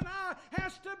you and I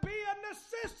has to be a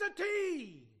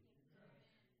necessity.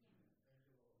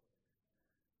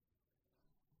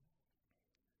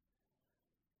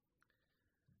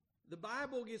 The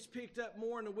Bible gets picked up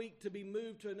more in a week to be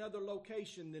moved to another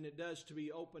location than it does to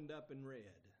be opened up and read.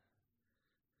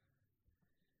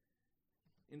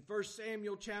 In 1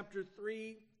 Samuel chapter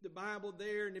 3, the Bible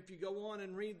there, and if you go on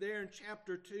and read there in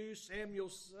chapter 2,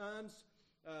 Samuel's sons,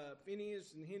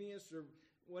 Phineas and Hineas, or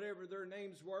whatever their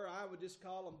names were, I would just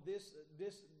call them this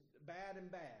bad and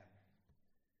bad.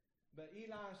 But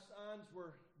Eli's sons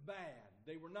were bad.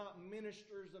 They were not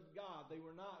ministers of God. They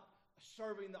were not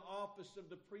serving the office of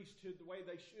the priesthood the way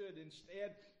they should.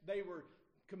 Instead, they were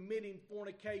committing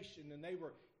fornication and they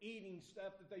were eating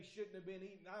stuff that they shouldn't have been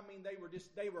eating. I mean,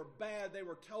 they were bad. They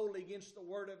were totally against the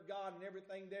Word of God and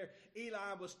everything there.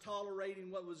 Eli was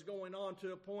tolerating what was going on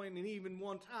to a point, and even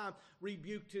one time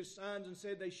rebuked his sons and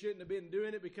said they shouldn't have been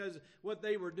doing it because what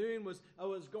they were doing was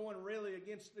going really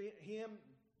against him.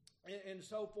 And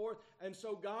so forth. And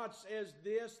so God says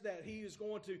this, that He is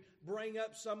going to bring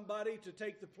up somebody to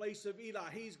take the place of Eli.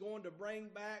 He's going to bring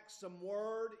back some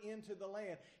word into the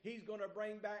land. He's going to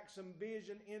bring back some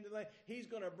vision into the land. He's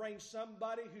going to bring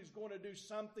somebody who's going to do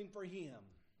something for Him.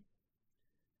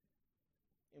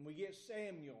 And we get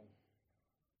Samuel.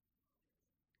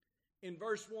 In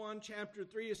verse 1, chapter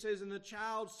 3, it says, And the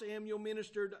child Samuel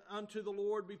ministered unto the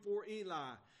Lord before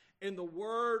Eli. And the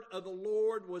word of the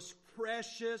Lord was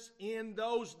precious in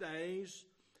those days.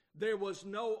 There was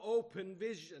no open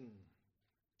vision.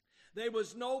 There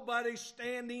was nobody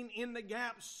standing in the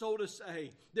gap, so to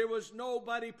say. There was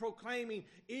nobody proclaiming.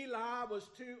 Eli was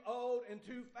too old and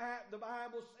too fat. The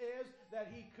Bible says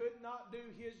that he could not do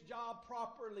his job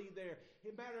properly there.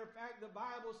 As a matter of fact, the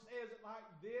Bible says it like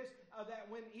this, that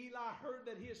when Eli heard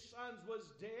that his sons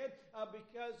was dead,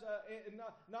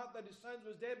 not that his sons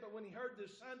was dead, but when he heard that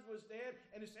his sons was dead,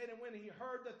 and it said, and when he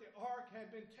heard that the ark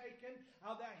had been taken,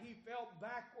 that he fell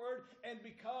backward, and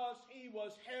because he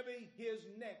was heavy, his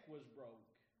neck was broke.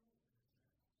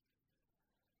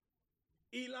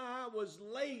 Eli was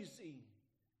lazy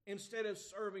instead of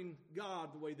serving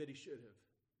God the way that he should have.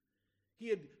 He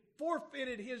had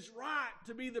forfeited his right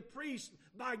to be the priest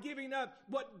by giving up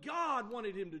what God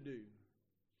wanted him to do.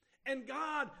 And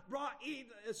God brought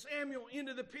Samuel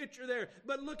into the picture there.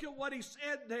 But look at what he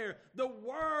said there. The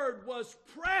word was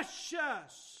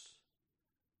precious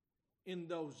in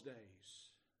those days.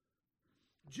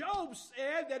 Job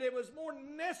said that it was more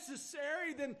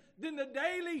necessary than the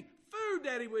daily food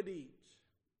that he would eat.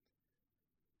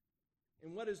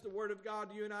 And what is the Word of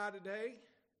God to you and I today?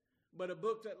 But a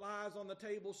book that lies on the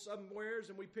table somewheres,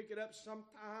 and we pick it up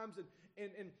sometimes,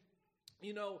 and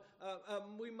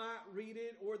We might read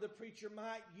it, or the preacher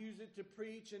might use it to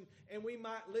preach, and we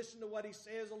might listen to what he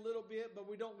says a little bit, but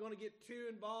we don't going to get too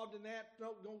involved in that.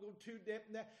 Don't go too deep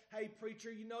in that. Hey,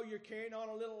 preacher, you're carrying on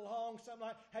a little long. Something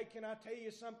like, hey, can I tell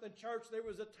you something, church? There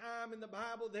was a time in the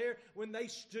Bible there when they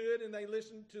stood and they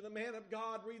listened to the man of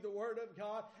God read the Word of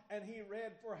God, and he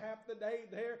read for half the day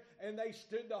there, and they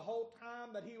stood the whole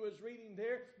time that he was reading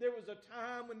there. There was a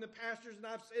time when the pastors, and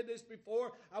I've said this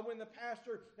before, when the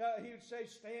pastor, he would say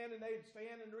stand, and they'd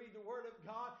stand and read the Word of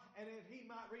God, and then he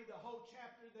might read the whole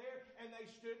chapter there, and they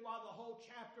stood while the whole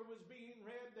chapter was being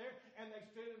read there, and they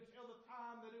stood until the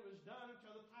time that it was done,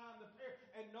 until the time the prayer,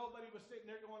 and nobody was sitting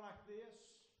there going like this.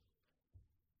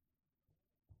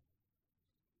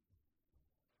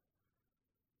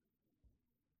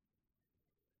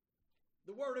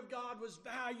 The Word of God was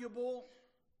valuable.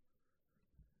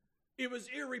 It was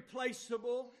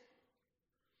irreplaceable.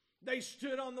 They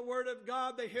stood on the Word of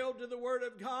God. They held to the Word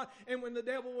of God. And when the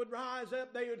devil would rise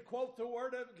up, they would quote the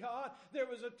Word of God. There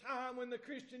was a time when the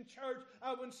Christian church,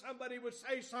 when somebody would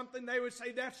say something, they would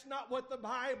say, that's not what the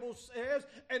Bible says.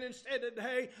 And instead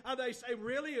today, they say,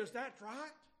 really, is that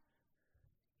right?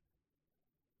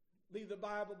 Leave the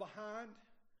Bible behind.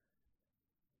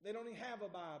 They don't even have a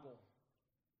Bible.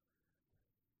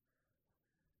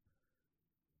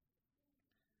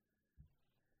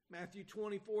 Matthew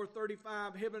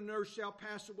 24:35, heaven and earth shall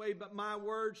pass away, but my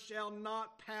word shall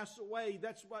not pass away.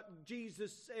 That's what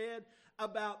Jesus said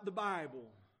about the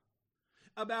Bible,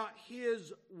 about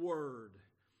His word.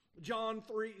 John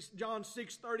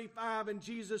 6:35, and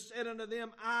Jesus said unto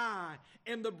them, I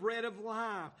am the bread of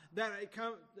life, that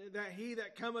he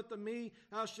that cometh to me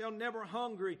shall never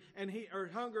hunger, and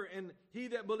he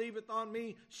that believeth on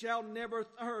me shall never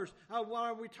thirst. Why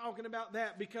are we talking about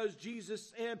that? Because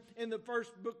Jesus said in the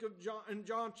first book of John, in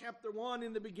John chapter 1,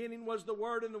 in the beginning was the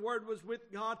Word, and the Word was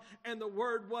with God, and the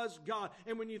Word was God.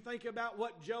 And when you think about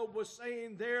what Job was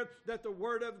saying there, that the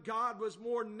Word of God was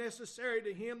more necessary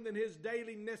to him than his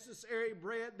daily necessary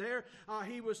bread there,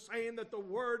 he was saying that the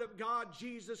Word of God,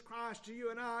 Jesus Christ, to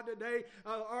you and I today,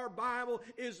 our Bible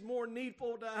is more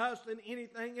needful to us than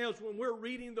anything else. When we're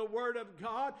reading the Word of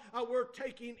God, we're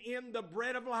taking in the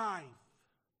bread of life.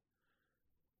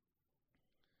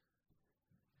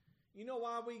 You know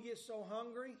why we get so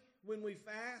hungry when we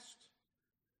fast?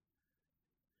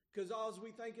 Because all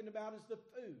we're thinking about is the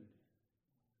food.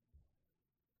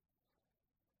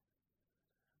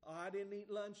 Oh, I didn't eat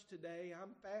lunch today. I'm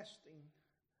fasting.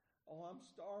 Oh, I'm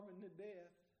starving to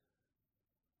death.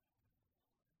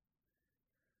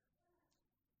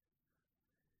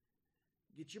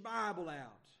 Get your Bible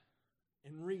out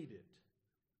and read it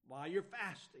while you're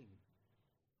fasting.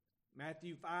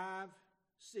 Matthew 5:6.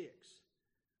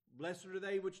 Blessed are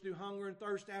they which do hunger and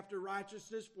thirst after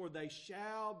righteousness, for they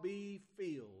shall be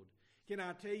filled. Can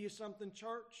I tell you something,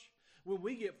 church? When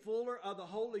we get fuller of the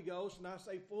Holy Ghost, and I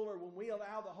say fuller, when we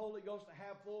allow the Holy Ghost to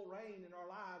have full reign in our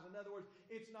lives, in other words,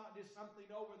 it's not just something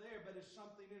over there, but it's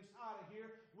something inside of here,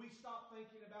 we stop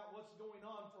thinking about what's going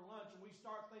on for lunch, and we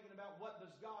start thinking about what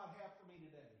does God have for me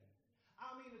today.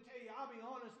 I mean, to tell you, I'll be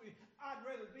honest with you, I'd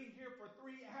rather be here for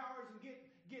 3 hours and get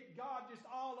God just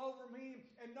all over me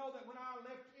and know that when I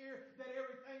left here, that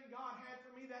everything God had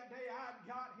for me that day, I'd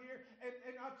got here.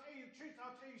 And I'll tell you the truth,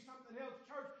 I'll tell you something else,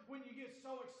 church. When you get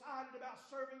so excited about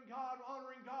serving God,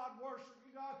 honoring God,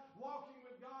 worshiping God, walking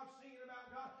with God, singing about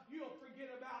God, you'll forget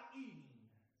about eating.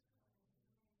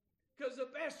 Because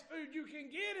the best food you can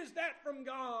get is that from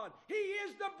God. He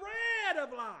is the bread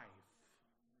of life.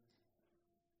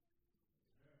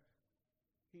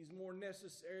 He's more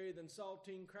necessary than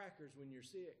saltine crackers when you're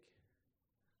sick.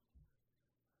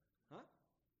 Huh?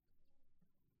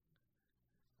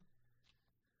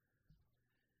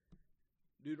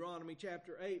 Deuteronomy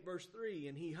chapter 8, verse 3,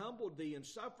 and he humbled thee and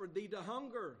suffered thee to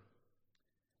hunger.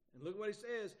 And look what he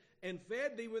says, and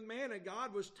fed thee with manna.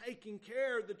 God was taking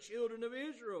care of the children of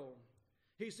Israel.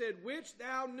 He said, which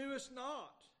thou knewest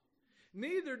not,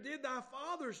 neither did thy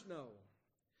fathers know.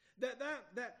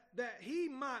 That he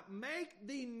might make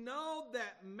thee know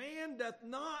that man doth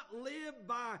not live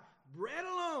by bread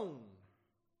alone,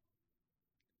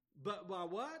 but by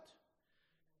what?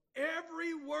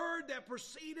 Every word that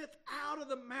proceedeth out of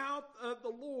the mouth of the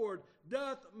Lord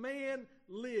doth man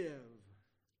live.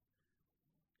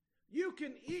 You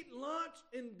can eat lunch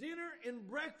and dinner and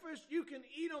breakfast. You can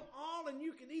eat them all, and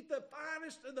you can eat the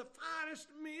finest of the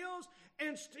finest meals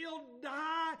and still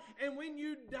die. And when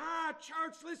you die,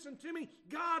 church, listen to me,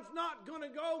 God's not going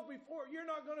to go before, you're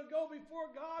not going to go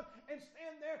before God and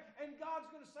stand there, and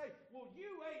God's going to say, well,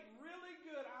 you ate really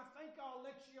good. I think I'll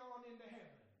let you on into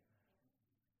heaven.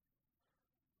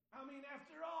 I mean,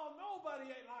 after all, nobody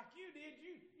ate like you did.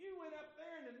 You went up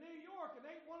there into New York and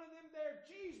ate one of them there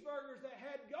cheeseburgers that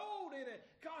had gold in it.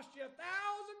 Cost you $1,000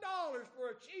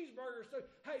 for a cheeseburger. So,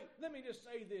 hey, let me just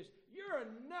say this. You're a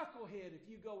knucklehead if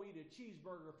you go eat a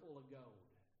cheeseburger full of gold.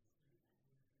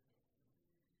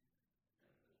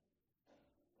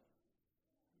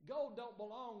 Gold don't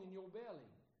belong in your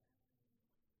belly.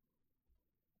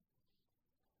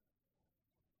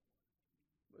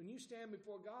 When you stand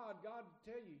before God, God will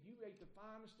tell you, you ate the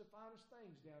finest of finest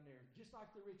things down there, just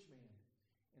like the rich man.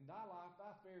 In thy life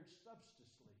I fared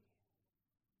substantially.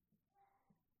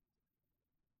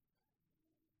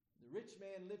 The rich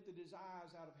man lifted his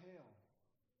eyes out of hell.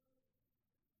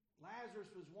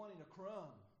 Lazarus was wanting a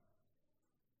crumb.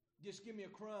 Just give me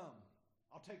a crumb.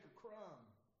 I'll take a crumb.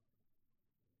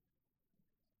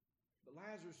 But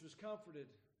Lazarus was comforted.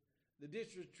 The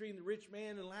difference between the rich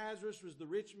man and Lazarus was the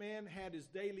rich man had his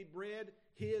daily bread,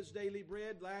 his daily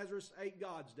bread. Lazarus ate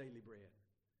God's daily bread.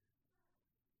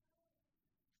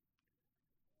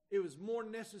 It was more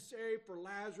necessary for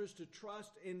Lazarus to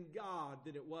trust in God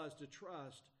than it was to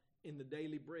trust in the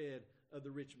daily bread of the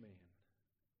rich man.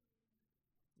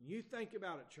 You think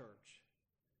about it, church.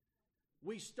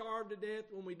 We starve to death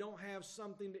when we don't have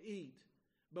something to eat,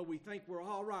 but we think we're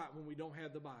all right when we don't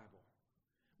have the Bible.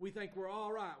 We think we're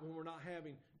all right when we're not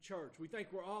having church. We think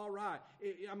we're all right.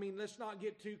 Let's not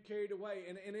get too carried away.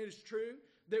 And it is true.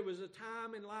 There was a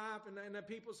time in life, and the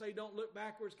people say don't look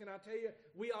backwards. Can I tell you,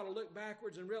 we ought to look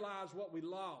backwards and realize what we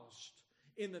lost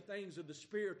in the things of the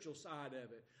spiritual side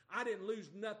of it. I didn't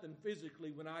lose nothing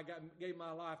physically when I gave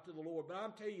my life to the Lord. But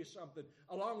I'm telling you something.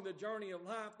 Along the journey of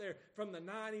life there, from the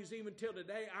 90s even till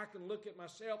today, I can look at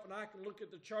myself and I can look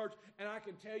at the church and I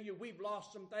can tell you we've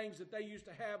lost some things that they used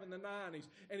to have in the 90s.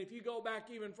 And if you go back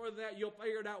even further than that, you'll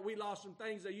figure it out. We lost some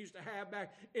things they used to have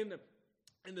back in the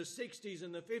 60s and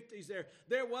the 50s there.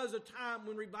 There was a time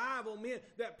when revival meant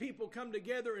that people come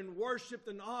together and worshiped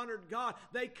and honored God.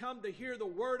 They come to hear the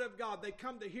Word of God. They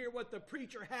come to hear what the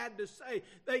preacher had to say.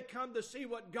 They come to see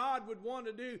what God would want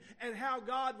to do and how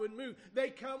God would move. They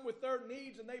come with their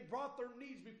needs and they brought their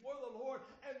needs before the Lord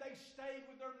and they stayed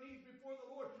with their needs before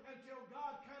the Lord until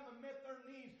God came and met their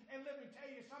needs. And let me tell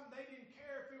you something, they didn't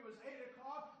care if it was 8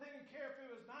 o'clock. They didn't care if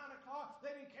it was 9 o'clock. They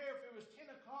didn't care if it was 10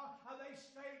 o'clock. They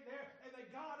stayed there and they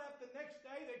got up the next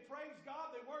day, they praised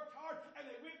God, they worked hard, and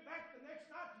they went back the next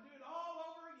night to do it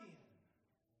all over again.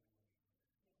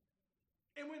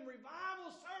 And when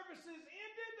revival services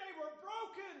ended, they were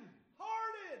broken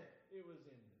hearted. It was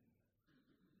ended.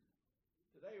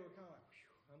 Today we're kind of like,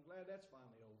 whew, I'm glad that's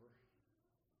finally over.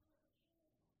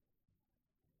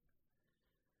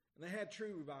 And they had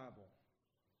true revival.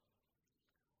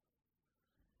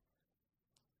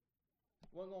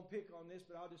 I wasn't going to pick on this,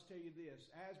 but I'll just tell you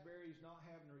this. Asbury's not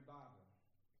having a revival.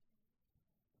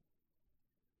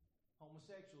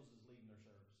 Homosexuals is leading their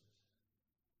services.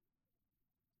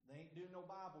 They ain't doing no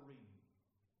Bible reading.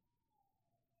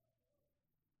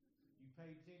 You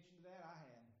paid attention to that? I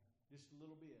had. Just a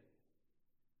little bit.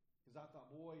 Because I thought,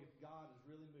 boy, if God is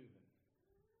really moving.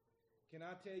 Can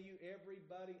I tell you,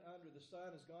 everybody under the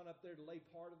sun has gone up there to lay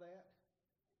part of that?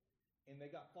 And they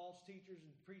got false teachers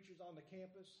and preachers on the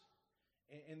campus.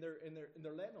 And they're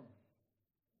letting them.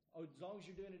 Oh, as long as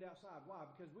you're doing it outside. Why?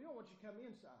 Because we don't want you to come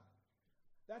inside.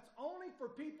 That's only for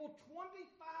people 25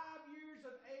 years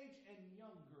of age and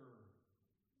younger.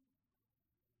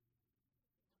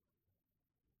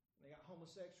 They got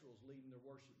homosexuals leading their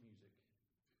worship music.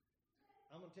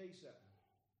 I'm going to tell you something.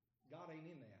 God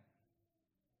ain't in that.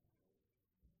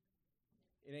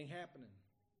 It ain't happening.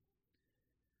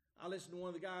 I listened to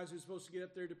one of the guys who's supposed to get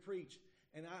up there to preach.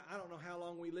 And I don't know how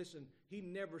long we listened. He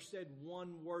never said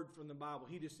one word from the Bible.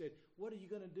 He just said, what are you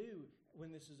going to do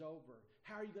when this is over?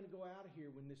 How are you going to go out of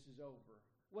here when this is over?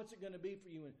 What's it going to be for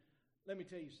you? And let me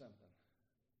tell you something.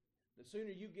 The sooner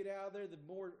you get out of there,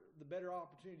 the better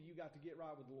opportunity you got to get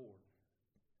right with the Lord.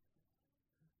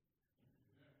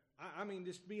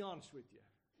 Just be honest with you.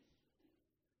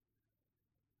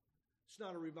 It's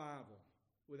not a revival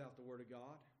without the Word of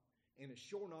God. And it's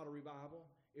sure not a revival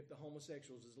if the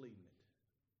homosexuals is leading it.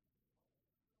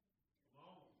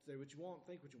 Say what you want,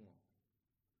 think what you want.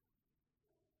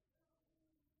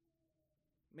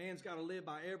 Man's got to live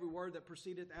by every word that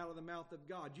proceedeth out of the mouth of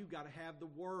God. You've got to have the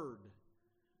Word.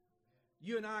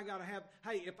 You and I got to have,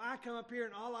 hey, if I come up here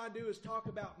and all I do is talk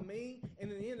about me,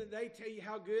 and at the end of the day tell you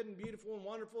how good and beautiful and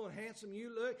wonderful and handsome you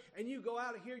look, and you go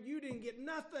out of here, you didn't get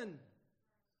nothing.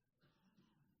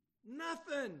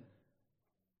 Nothing.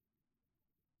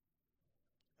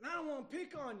 And I don't want to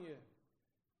pick on you.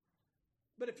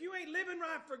 But if you ain't living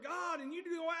right for God and you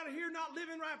go out of here not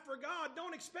living right for God,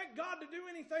 don't expect God to do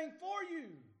anything for you.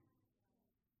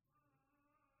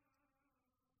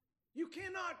 You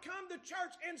cannot come to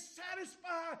church and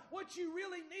satisfy what you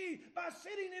really need by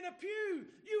sitting in a pew.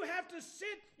 You have to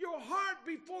sit your heart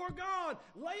before God.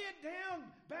 Lay it down,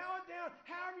 bow it down,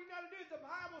 however you got to do it. The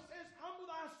Bible says, humble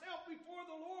thyself before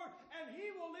the Lord, and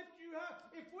He will lift you up.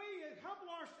 If we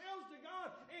humble ourselves to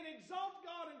God and exalt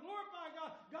God and glorify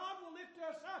God, God will lift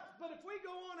us up. But if we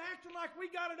go on acting like we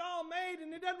got it all made, and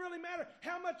it doesn't really matter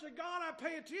how much of God I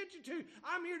pay attention to,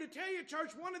 I'm here to tell you,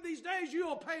 church, one of these days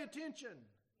you'll pay attention.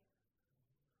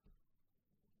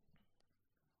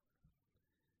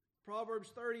 Proverbs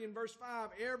 30 and verse 5,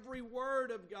 every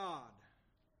word of God,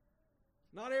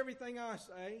 not everything I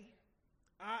say.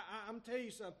 I'm telling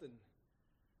you something.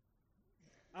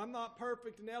 I'm not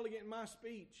perfect and elegant in my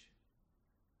speech.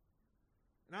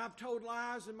 And I've told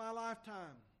lies in my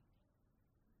lifetime.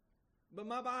 But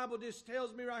my Bible just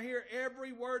tells me right here,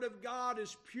 every word of God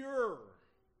is pure.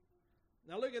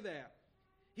 Now look at that.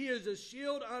 He is a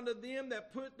shield unto them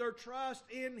that put their trust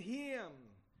in Him.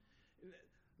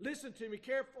 Listen to me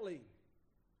carefully.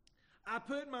 I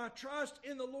put my trust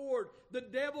in the Lord. The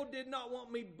devil did not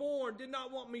want me born, did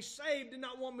not want me saved, did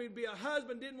not want me to be a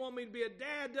husband, didn't want me to be a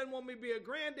dad, doesn't want me to be a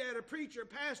granddad, a preacher, a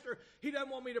pastor. He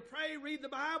doesn't want me to pray, read the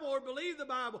Bible, or believe the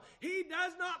Bible. He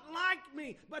does not like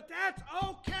me, but that's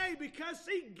okay because,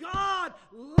 see, God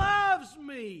loves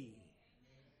me.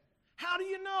 How do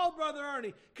you know, Brother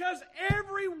Ernie? Because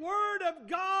every word of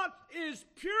God is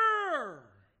pure.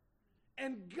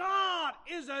 And God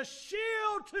is a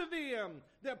shield to them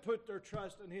that put their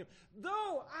trust in Him.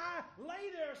 Though I lay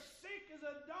there sick as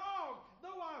a dog,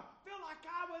 though I feel like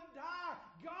I would die,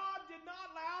 God did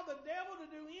not allow the devil to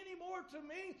do any more to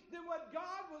me than what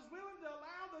God was willing to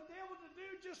allow the devil to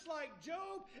do, just like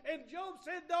Job. And Job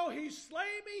said, though he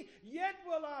slay me, yet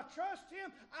will I trust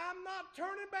him. I'm not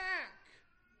turning back.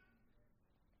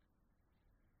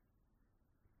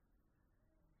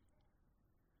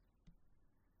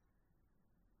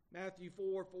 Matthew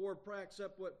 4:4 backs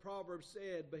up what Proverbs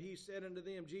said, but he said unto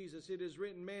them, Jesus, it is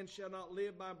written, man shall not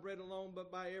live by bread alone, but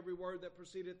by every word that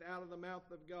proceedeth out of the mouth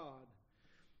of God.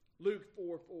 Luke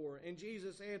 4:4, and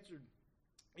Jesus answered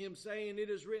him, saying, it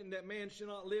is written that man shall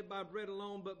not live by bread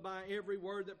alone, but by every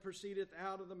word that proceedeth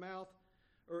out of the mouth,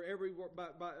 or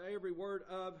by every word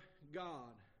of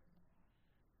God.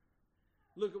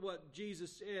 Look at what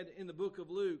Jesus said in the book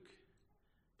of Luke,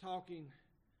 talking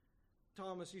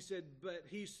Thomas, he said, but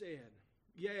he said,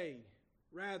 yea,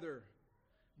 rather,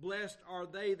 blessed are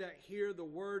they that hear the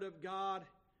word of God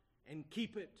and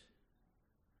keep it.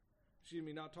 Excuse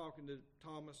me, not talking to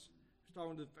Thomas, he's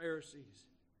talking to the Pharisees.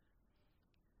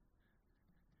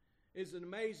 It's an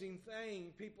amazing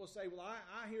thing. People say, well,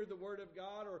 I hear the word of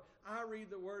God, or I read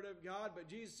the word of God, but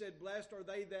Jesus said, blessed are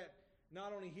they that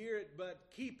not only hear it, but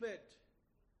keep it.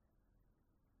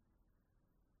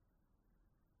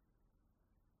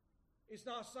 It's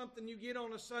not something you get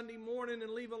on a Sunday morning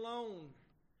and leave alone.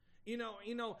 You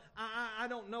know, I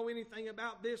don't know anything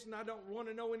about this, and I don't want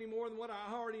to know any more than what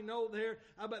I already know there.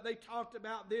 But they talked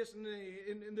about this in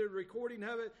the recording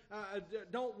of it.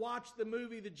 Don't watch the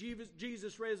movie, the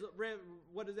Jesus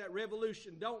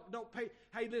Revolution. Don't pay.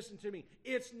 Hey, listen to me.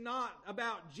 It's not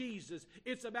about Jesus.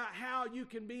 It's about how you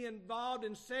can be involved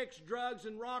in sex, drugs,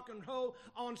 and rock and roll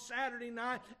on Saturday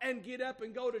night and get up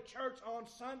and go to church on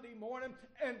Sunday morning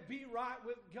and be right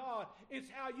with God. It's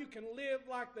how you can live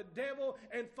like the devil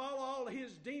and follow all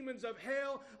his demons of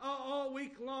hell all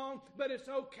week long, but it's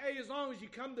okay as long as you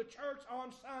come to church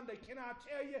on Sunday. Can I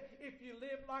tell you, if you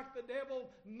live like the devil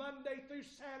Monday through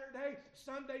Saturday,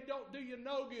 Sunday don't do you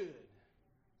no good.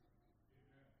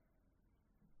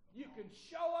 You can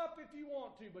show up if you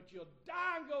want to, but you'll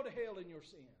die and go to hell in your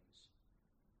sins.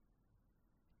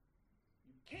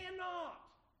 You cannot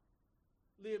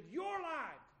live your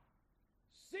life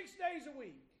 6 days a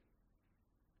week,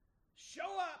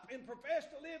 show up and profess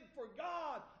to live for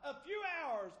God a few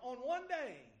hours on one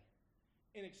day,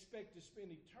 and expect to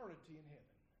spend eternity in heaven.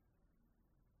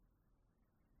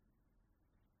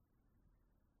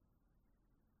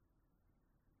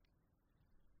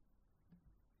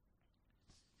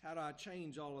 How do I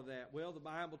change all of that? Well, the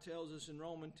Bible tells us in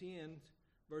Romans 10,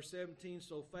 verse 17,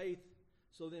 so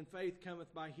then faith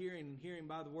cometh by hearing, and hearing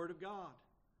by the word of God.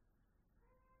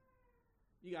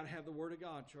 You got to have the word of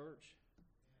God, church.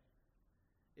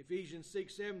 Ephesians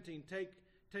 6:17,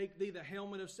 take thee the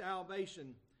helmet of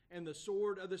salvation and the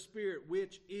sword of the Spirit,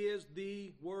 which is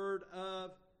the word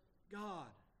of God.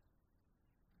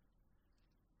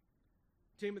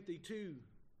 2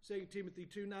 Timothy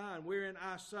 2:9, wherein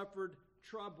I suffered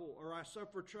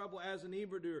trouble as an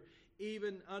evildoer,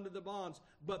 even unto the bonds.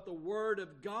 But the word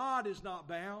of God is not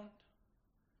bound.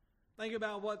 Think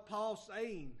about what Paul's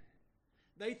saying.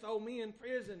 They throw me in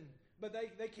prison, but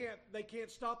they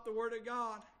can't stop the Word of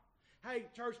God. Hey,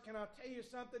 church, can I tell you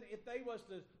something? If they was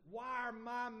to wire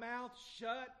my mouth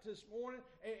shut this morning,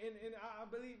 and I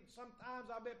believe sometimes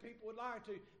I bet people would like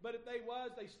to, but if they was,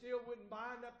 they still wouldn't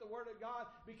bind up the Word of God,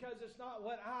 because it's not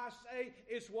what I say,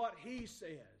 it's what He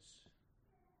says.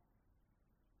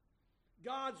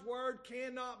 God's Word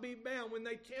cannot be bound. When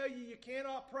they tell you you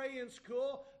cannot pray in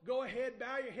school, go ahead,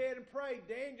 bow your head and pray.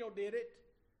 Daniel did it.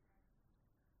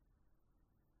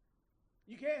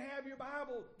 You can't have your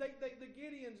Bible. The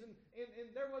Gideons, and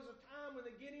there was a time when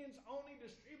the Gideons only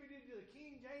distributed the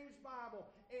King James Bible,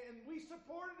 and we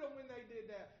supported them when they did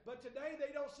that. But today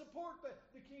they don't support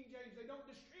the King James. They don't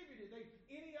distribute it.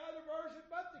 Any other version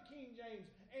but the King James.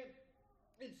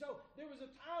 And so there was a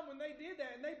time when they did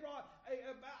that, and they brought I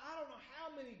don't know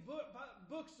how many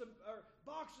books or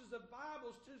boxes of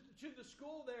Bibles to the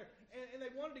school there, and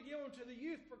they wanted to give them to the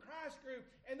Youth for Christ group.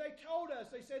 And they told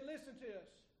us, they said, listen to us.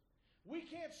 We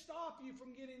can't stop you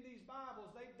from getting these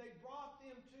Bibles. They brought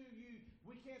them to you.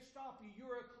 We can't stop you.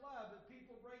 You're a club, and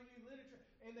people bring you literature,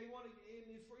 and they want to, and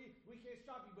it's for you. We can't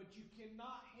stop you, but you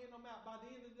cannot hand them out. By the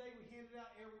end of the day, we handed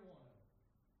out every one of them.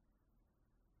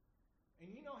 And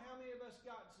you know how many of us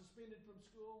got suspended from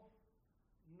school?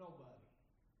 Nobody.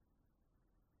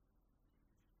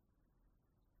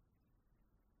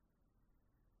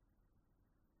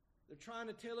 They're trying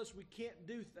to tell us we can't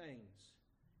do things,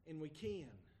 and we can.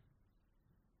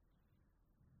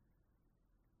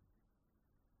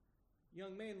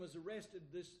 Young man was arrested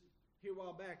here a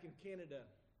while back in Canada.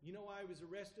 You know why he was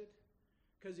arrested?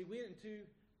 Because he went into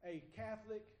a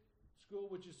Catholic school,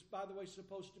 which is, by the way,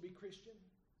 supposed to be Christian.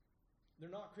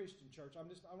 They're not Christian, church. I'm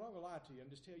not going to lie to you.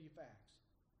 I'm just telling you facts.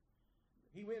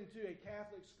 He went into a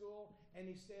Catholic school, and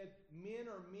he said, men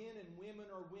are men and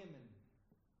women are women.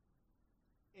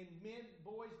 And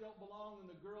boys don't belong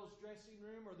in the girls' dressing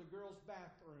room or the girls'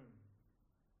 bathroom.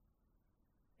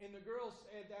 And the girls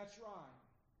said, that's right.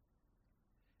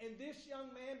 And this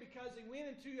young man, because he went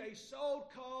into a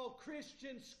so-called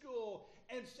Christian school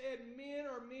and said men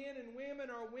are men and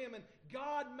women are women,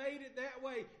 God made it that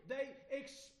way. They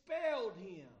expelled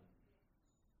him.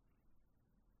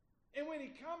 And when he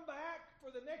come back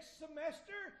for the next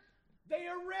semester, they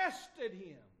arrested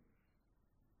him.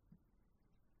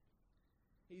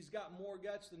 He's got more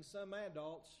guts than some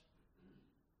adults.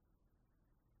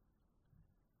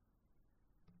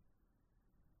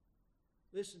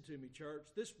 Listen to me, church.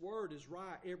 This word is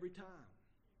right every time.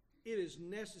 It is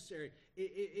necessary.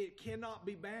 It cannot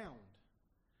be bound.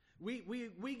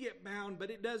 We get bound, but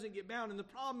it doesn't get bound. And the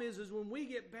problem is when we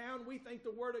get bound, we think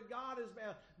the Word of God is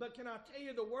bound. But can I tell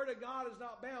you, the Word of God is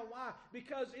not bound. Why?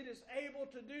 Because it is able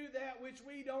to do that which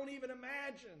we don't even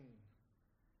imagine.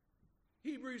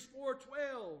 Hebrews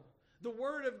 4:12. The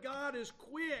Word of God is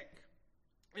quick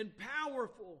and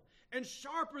powerful and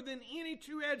sharper than any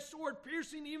two-edged sword,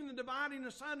 piercing even the dividing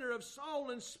asunder of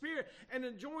soul and spirit and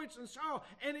the joints and sorrow,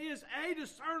 and is a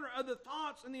discerner of the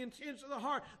thoughts and the intents of the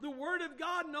heart. The Word of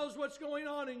God knows what's going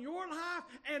on in your life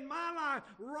and my life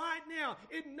right now.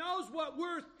 It knows what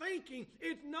we're thinking.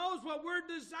 It knows what we're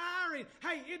desiring.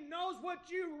 Hey, it knows what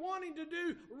you're wanting to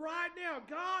do right now.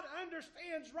 God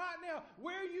understands right now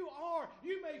where you are.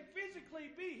 You may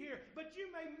physically be here, but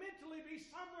you may mentally be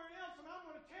somewhere else. And I'm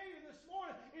going to tell you this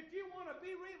morning, if you want to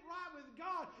be right with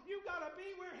God, you've got to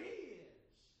be where He is.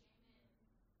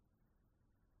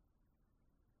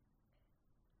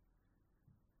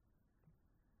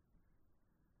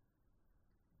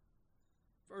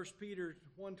 Amen. 1 Peter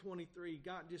 1:23.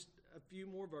 Got just a few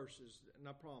more verses, and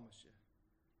I promise you,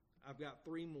 I've got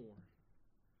 3 more.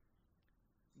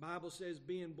 Bible says,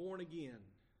 being born again,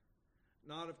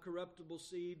 not of corruptible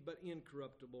seed, but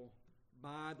incorruptible,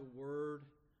 by the word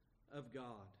of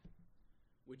God,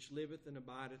 which liveth and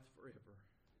abideth forever.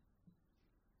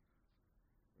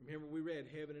 Remember, we read,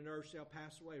 heaven and earth shall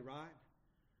pass away, right?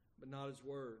 But not His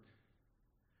word.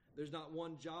 There's not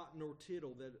one jot nor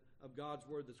tittle of God's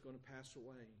word that's going to pass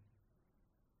away.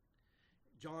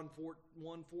 John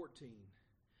 1:14.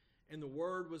 And the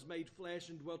Word was made flesh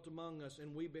and dwelt among us,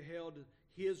 and we beheld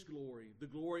His glory, the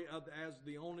glory of as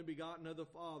the only begotten of the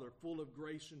Father, full of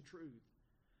grace and truth.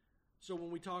 So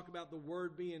when we talk about the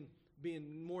Word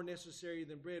being more necessary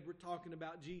than bread, we're talking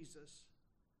about Jesus.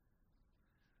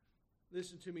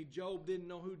 Listen to me, Job didn't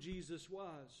know who Jesus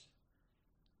was.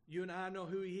 You and I know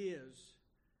who He is.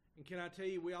 And can I tell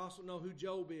you, we also know who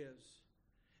Job is.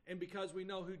 And because we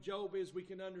know who Job is, we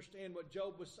can understand what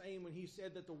Job was saying when he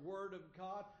said that the Word of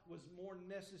God was more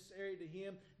necessary to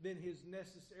him than his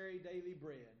necessary daily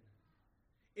bread.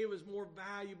 It was more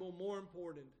valuable, more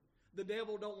important. The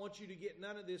devil don't want you to get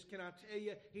none of this. Can I tell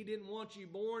you, he didn't want you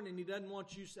born and he doesn't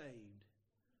want you saved.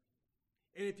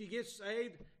 And if you get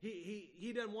saved,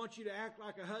 he doesn't want you to act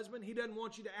like a husband. He doesn't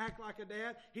want you to act like a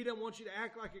dad. He doesn't want you to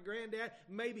act like a granddad.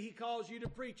 Maybe he calls you to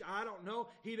preach. I don't know.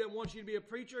 He doesn't want you to be a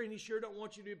preacher, and he sure don't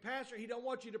want you to be a pastor. He don't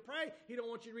want you to pray. He don't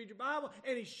want you to read your Bible,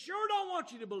 and he sure don't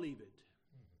want you to believe it.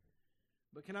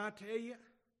 But can I tell you,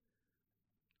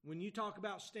 when you talk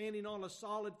about standing on a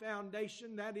solid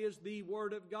foundation, that is the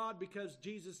Word of God, because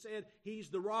Jesus said He's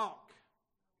the rock.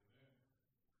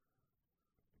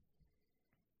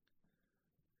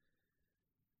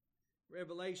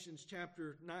 Revelations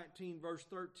chapter 19, verse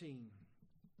 13.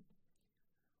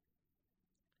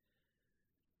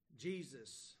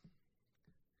 Jesus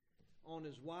on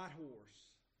his white horse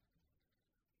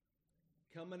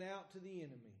coming out to the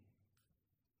enemy.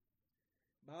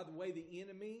 By the way, the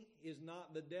enemy is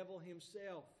not the devil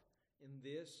himself in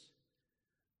this.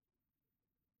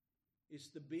 It's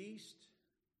the beast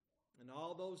and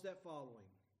all those that follow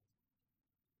him.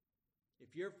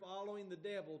 If you're following the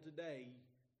devil today,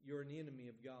 you're an enemy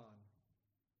of God.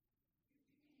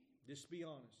 Just be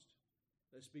honest.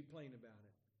 Let's be plain about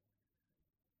it.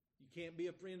 You can't be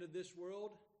a friend of this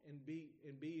world and be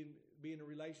in a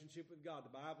relationship with God. The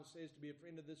Bible says to be a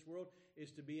friend of this world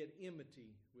is to be at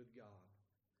enmity with God.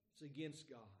 It's against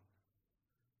God.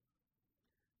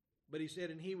 But he said,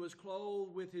 and he was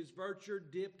clothed with his virtue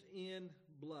dipped in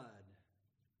blood.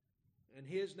 And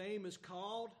his name is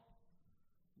called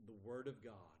the Word of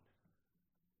God.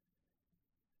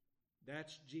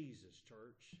 That's Jesus,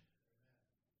 church.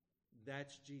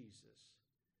 That's Jesus.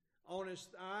 On his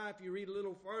thigh, if you read a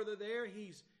little further there,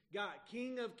 he's got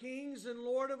King of Kings and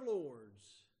Lord of Lords.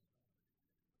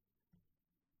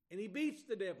 And he beats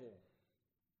the devil.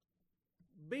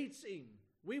 Beats him.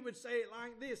 We would say it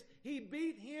like this. He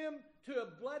beat him to a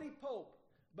bloody pulp.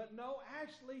 But no,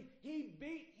 actually, he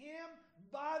beat him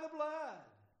by the blood.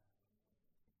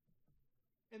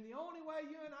 And the only way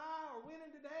you and I are winning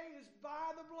today is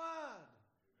by the blood.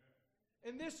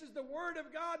 And this is the Word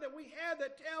of God that we have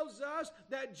that tells us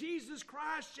that Jesus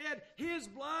Christ shed His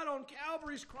blood on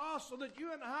Calvary's cross so that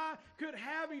you and I could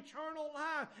have eternal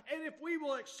life. And if we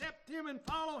will accept Him and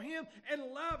follow Him and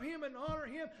love Him and honor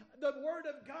Him, the Word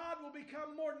of God will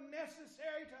become more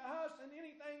necessary to us than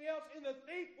anything else. And the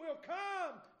thief will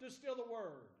come to steal the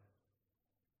Word.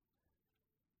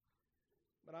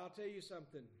 But I'll tell you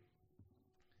something.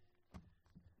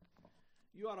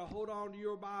 You ought to hold on to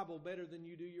your Bible better than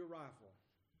you do your rifle.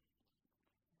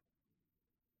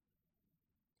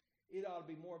 It ought to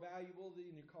be more valuable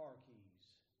than your car keys.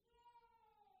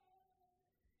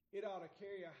 It ought to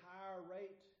carry a higher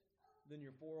rate than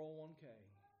your 401k.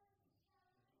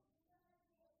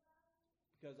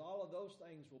 Because all of those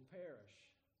things will perish.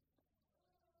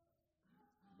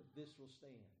 But this will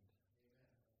stand.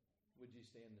 Would you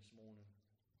stand this morning?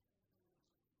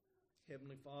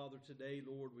 Heavenly Father, today,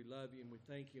 Lord, we love you and we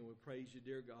thank you and we praise you,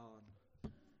 dear God.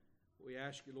 We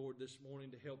ask you, Lord, this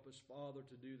morning to help us, Father,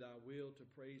 to do thy will, to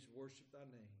praise, worship thy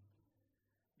name.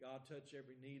 God, touch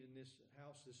every need in this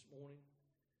house this morning.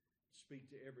 Speak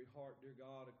to every heart, dear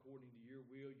God, according to your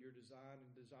will, your design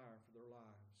and desire for their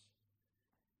lives.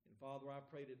 And Father, I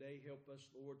pray today, help us,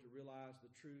 Lord, to realize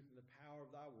the truth and the power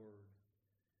of thy word.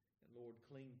 And Lord,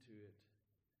 cling to it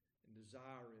and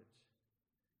desire it,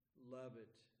 love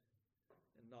it,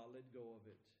 and not let go of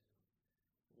it.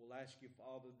 We'll ask you,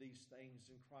 Father, these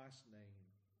things in Christ's name.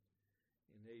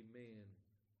 And amen.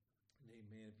 And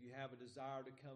amen. If you have a desire to come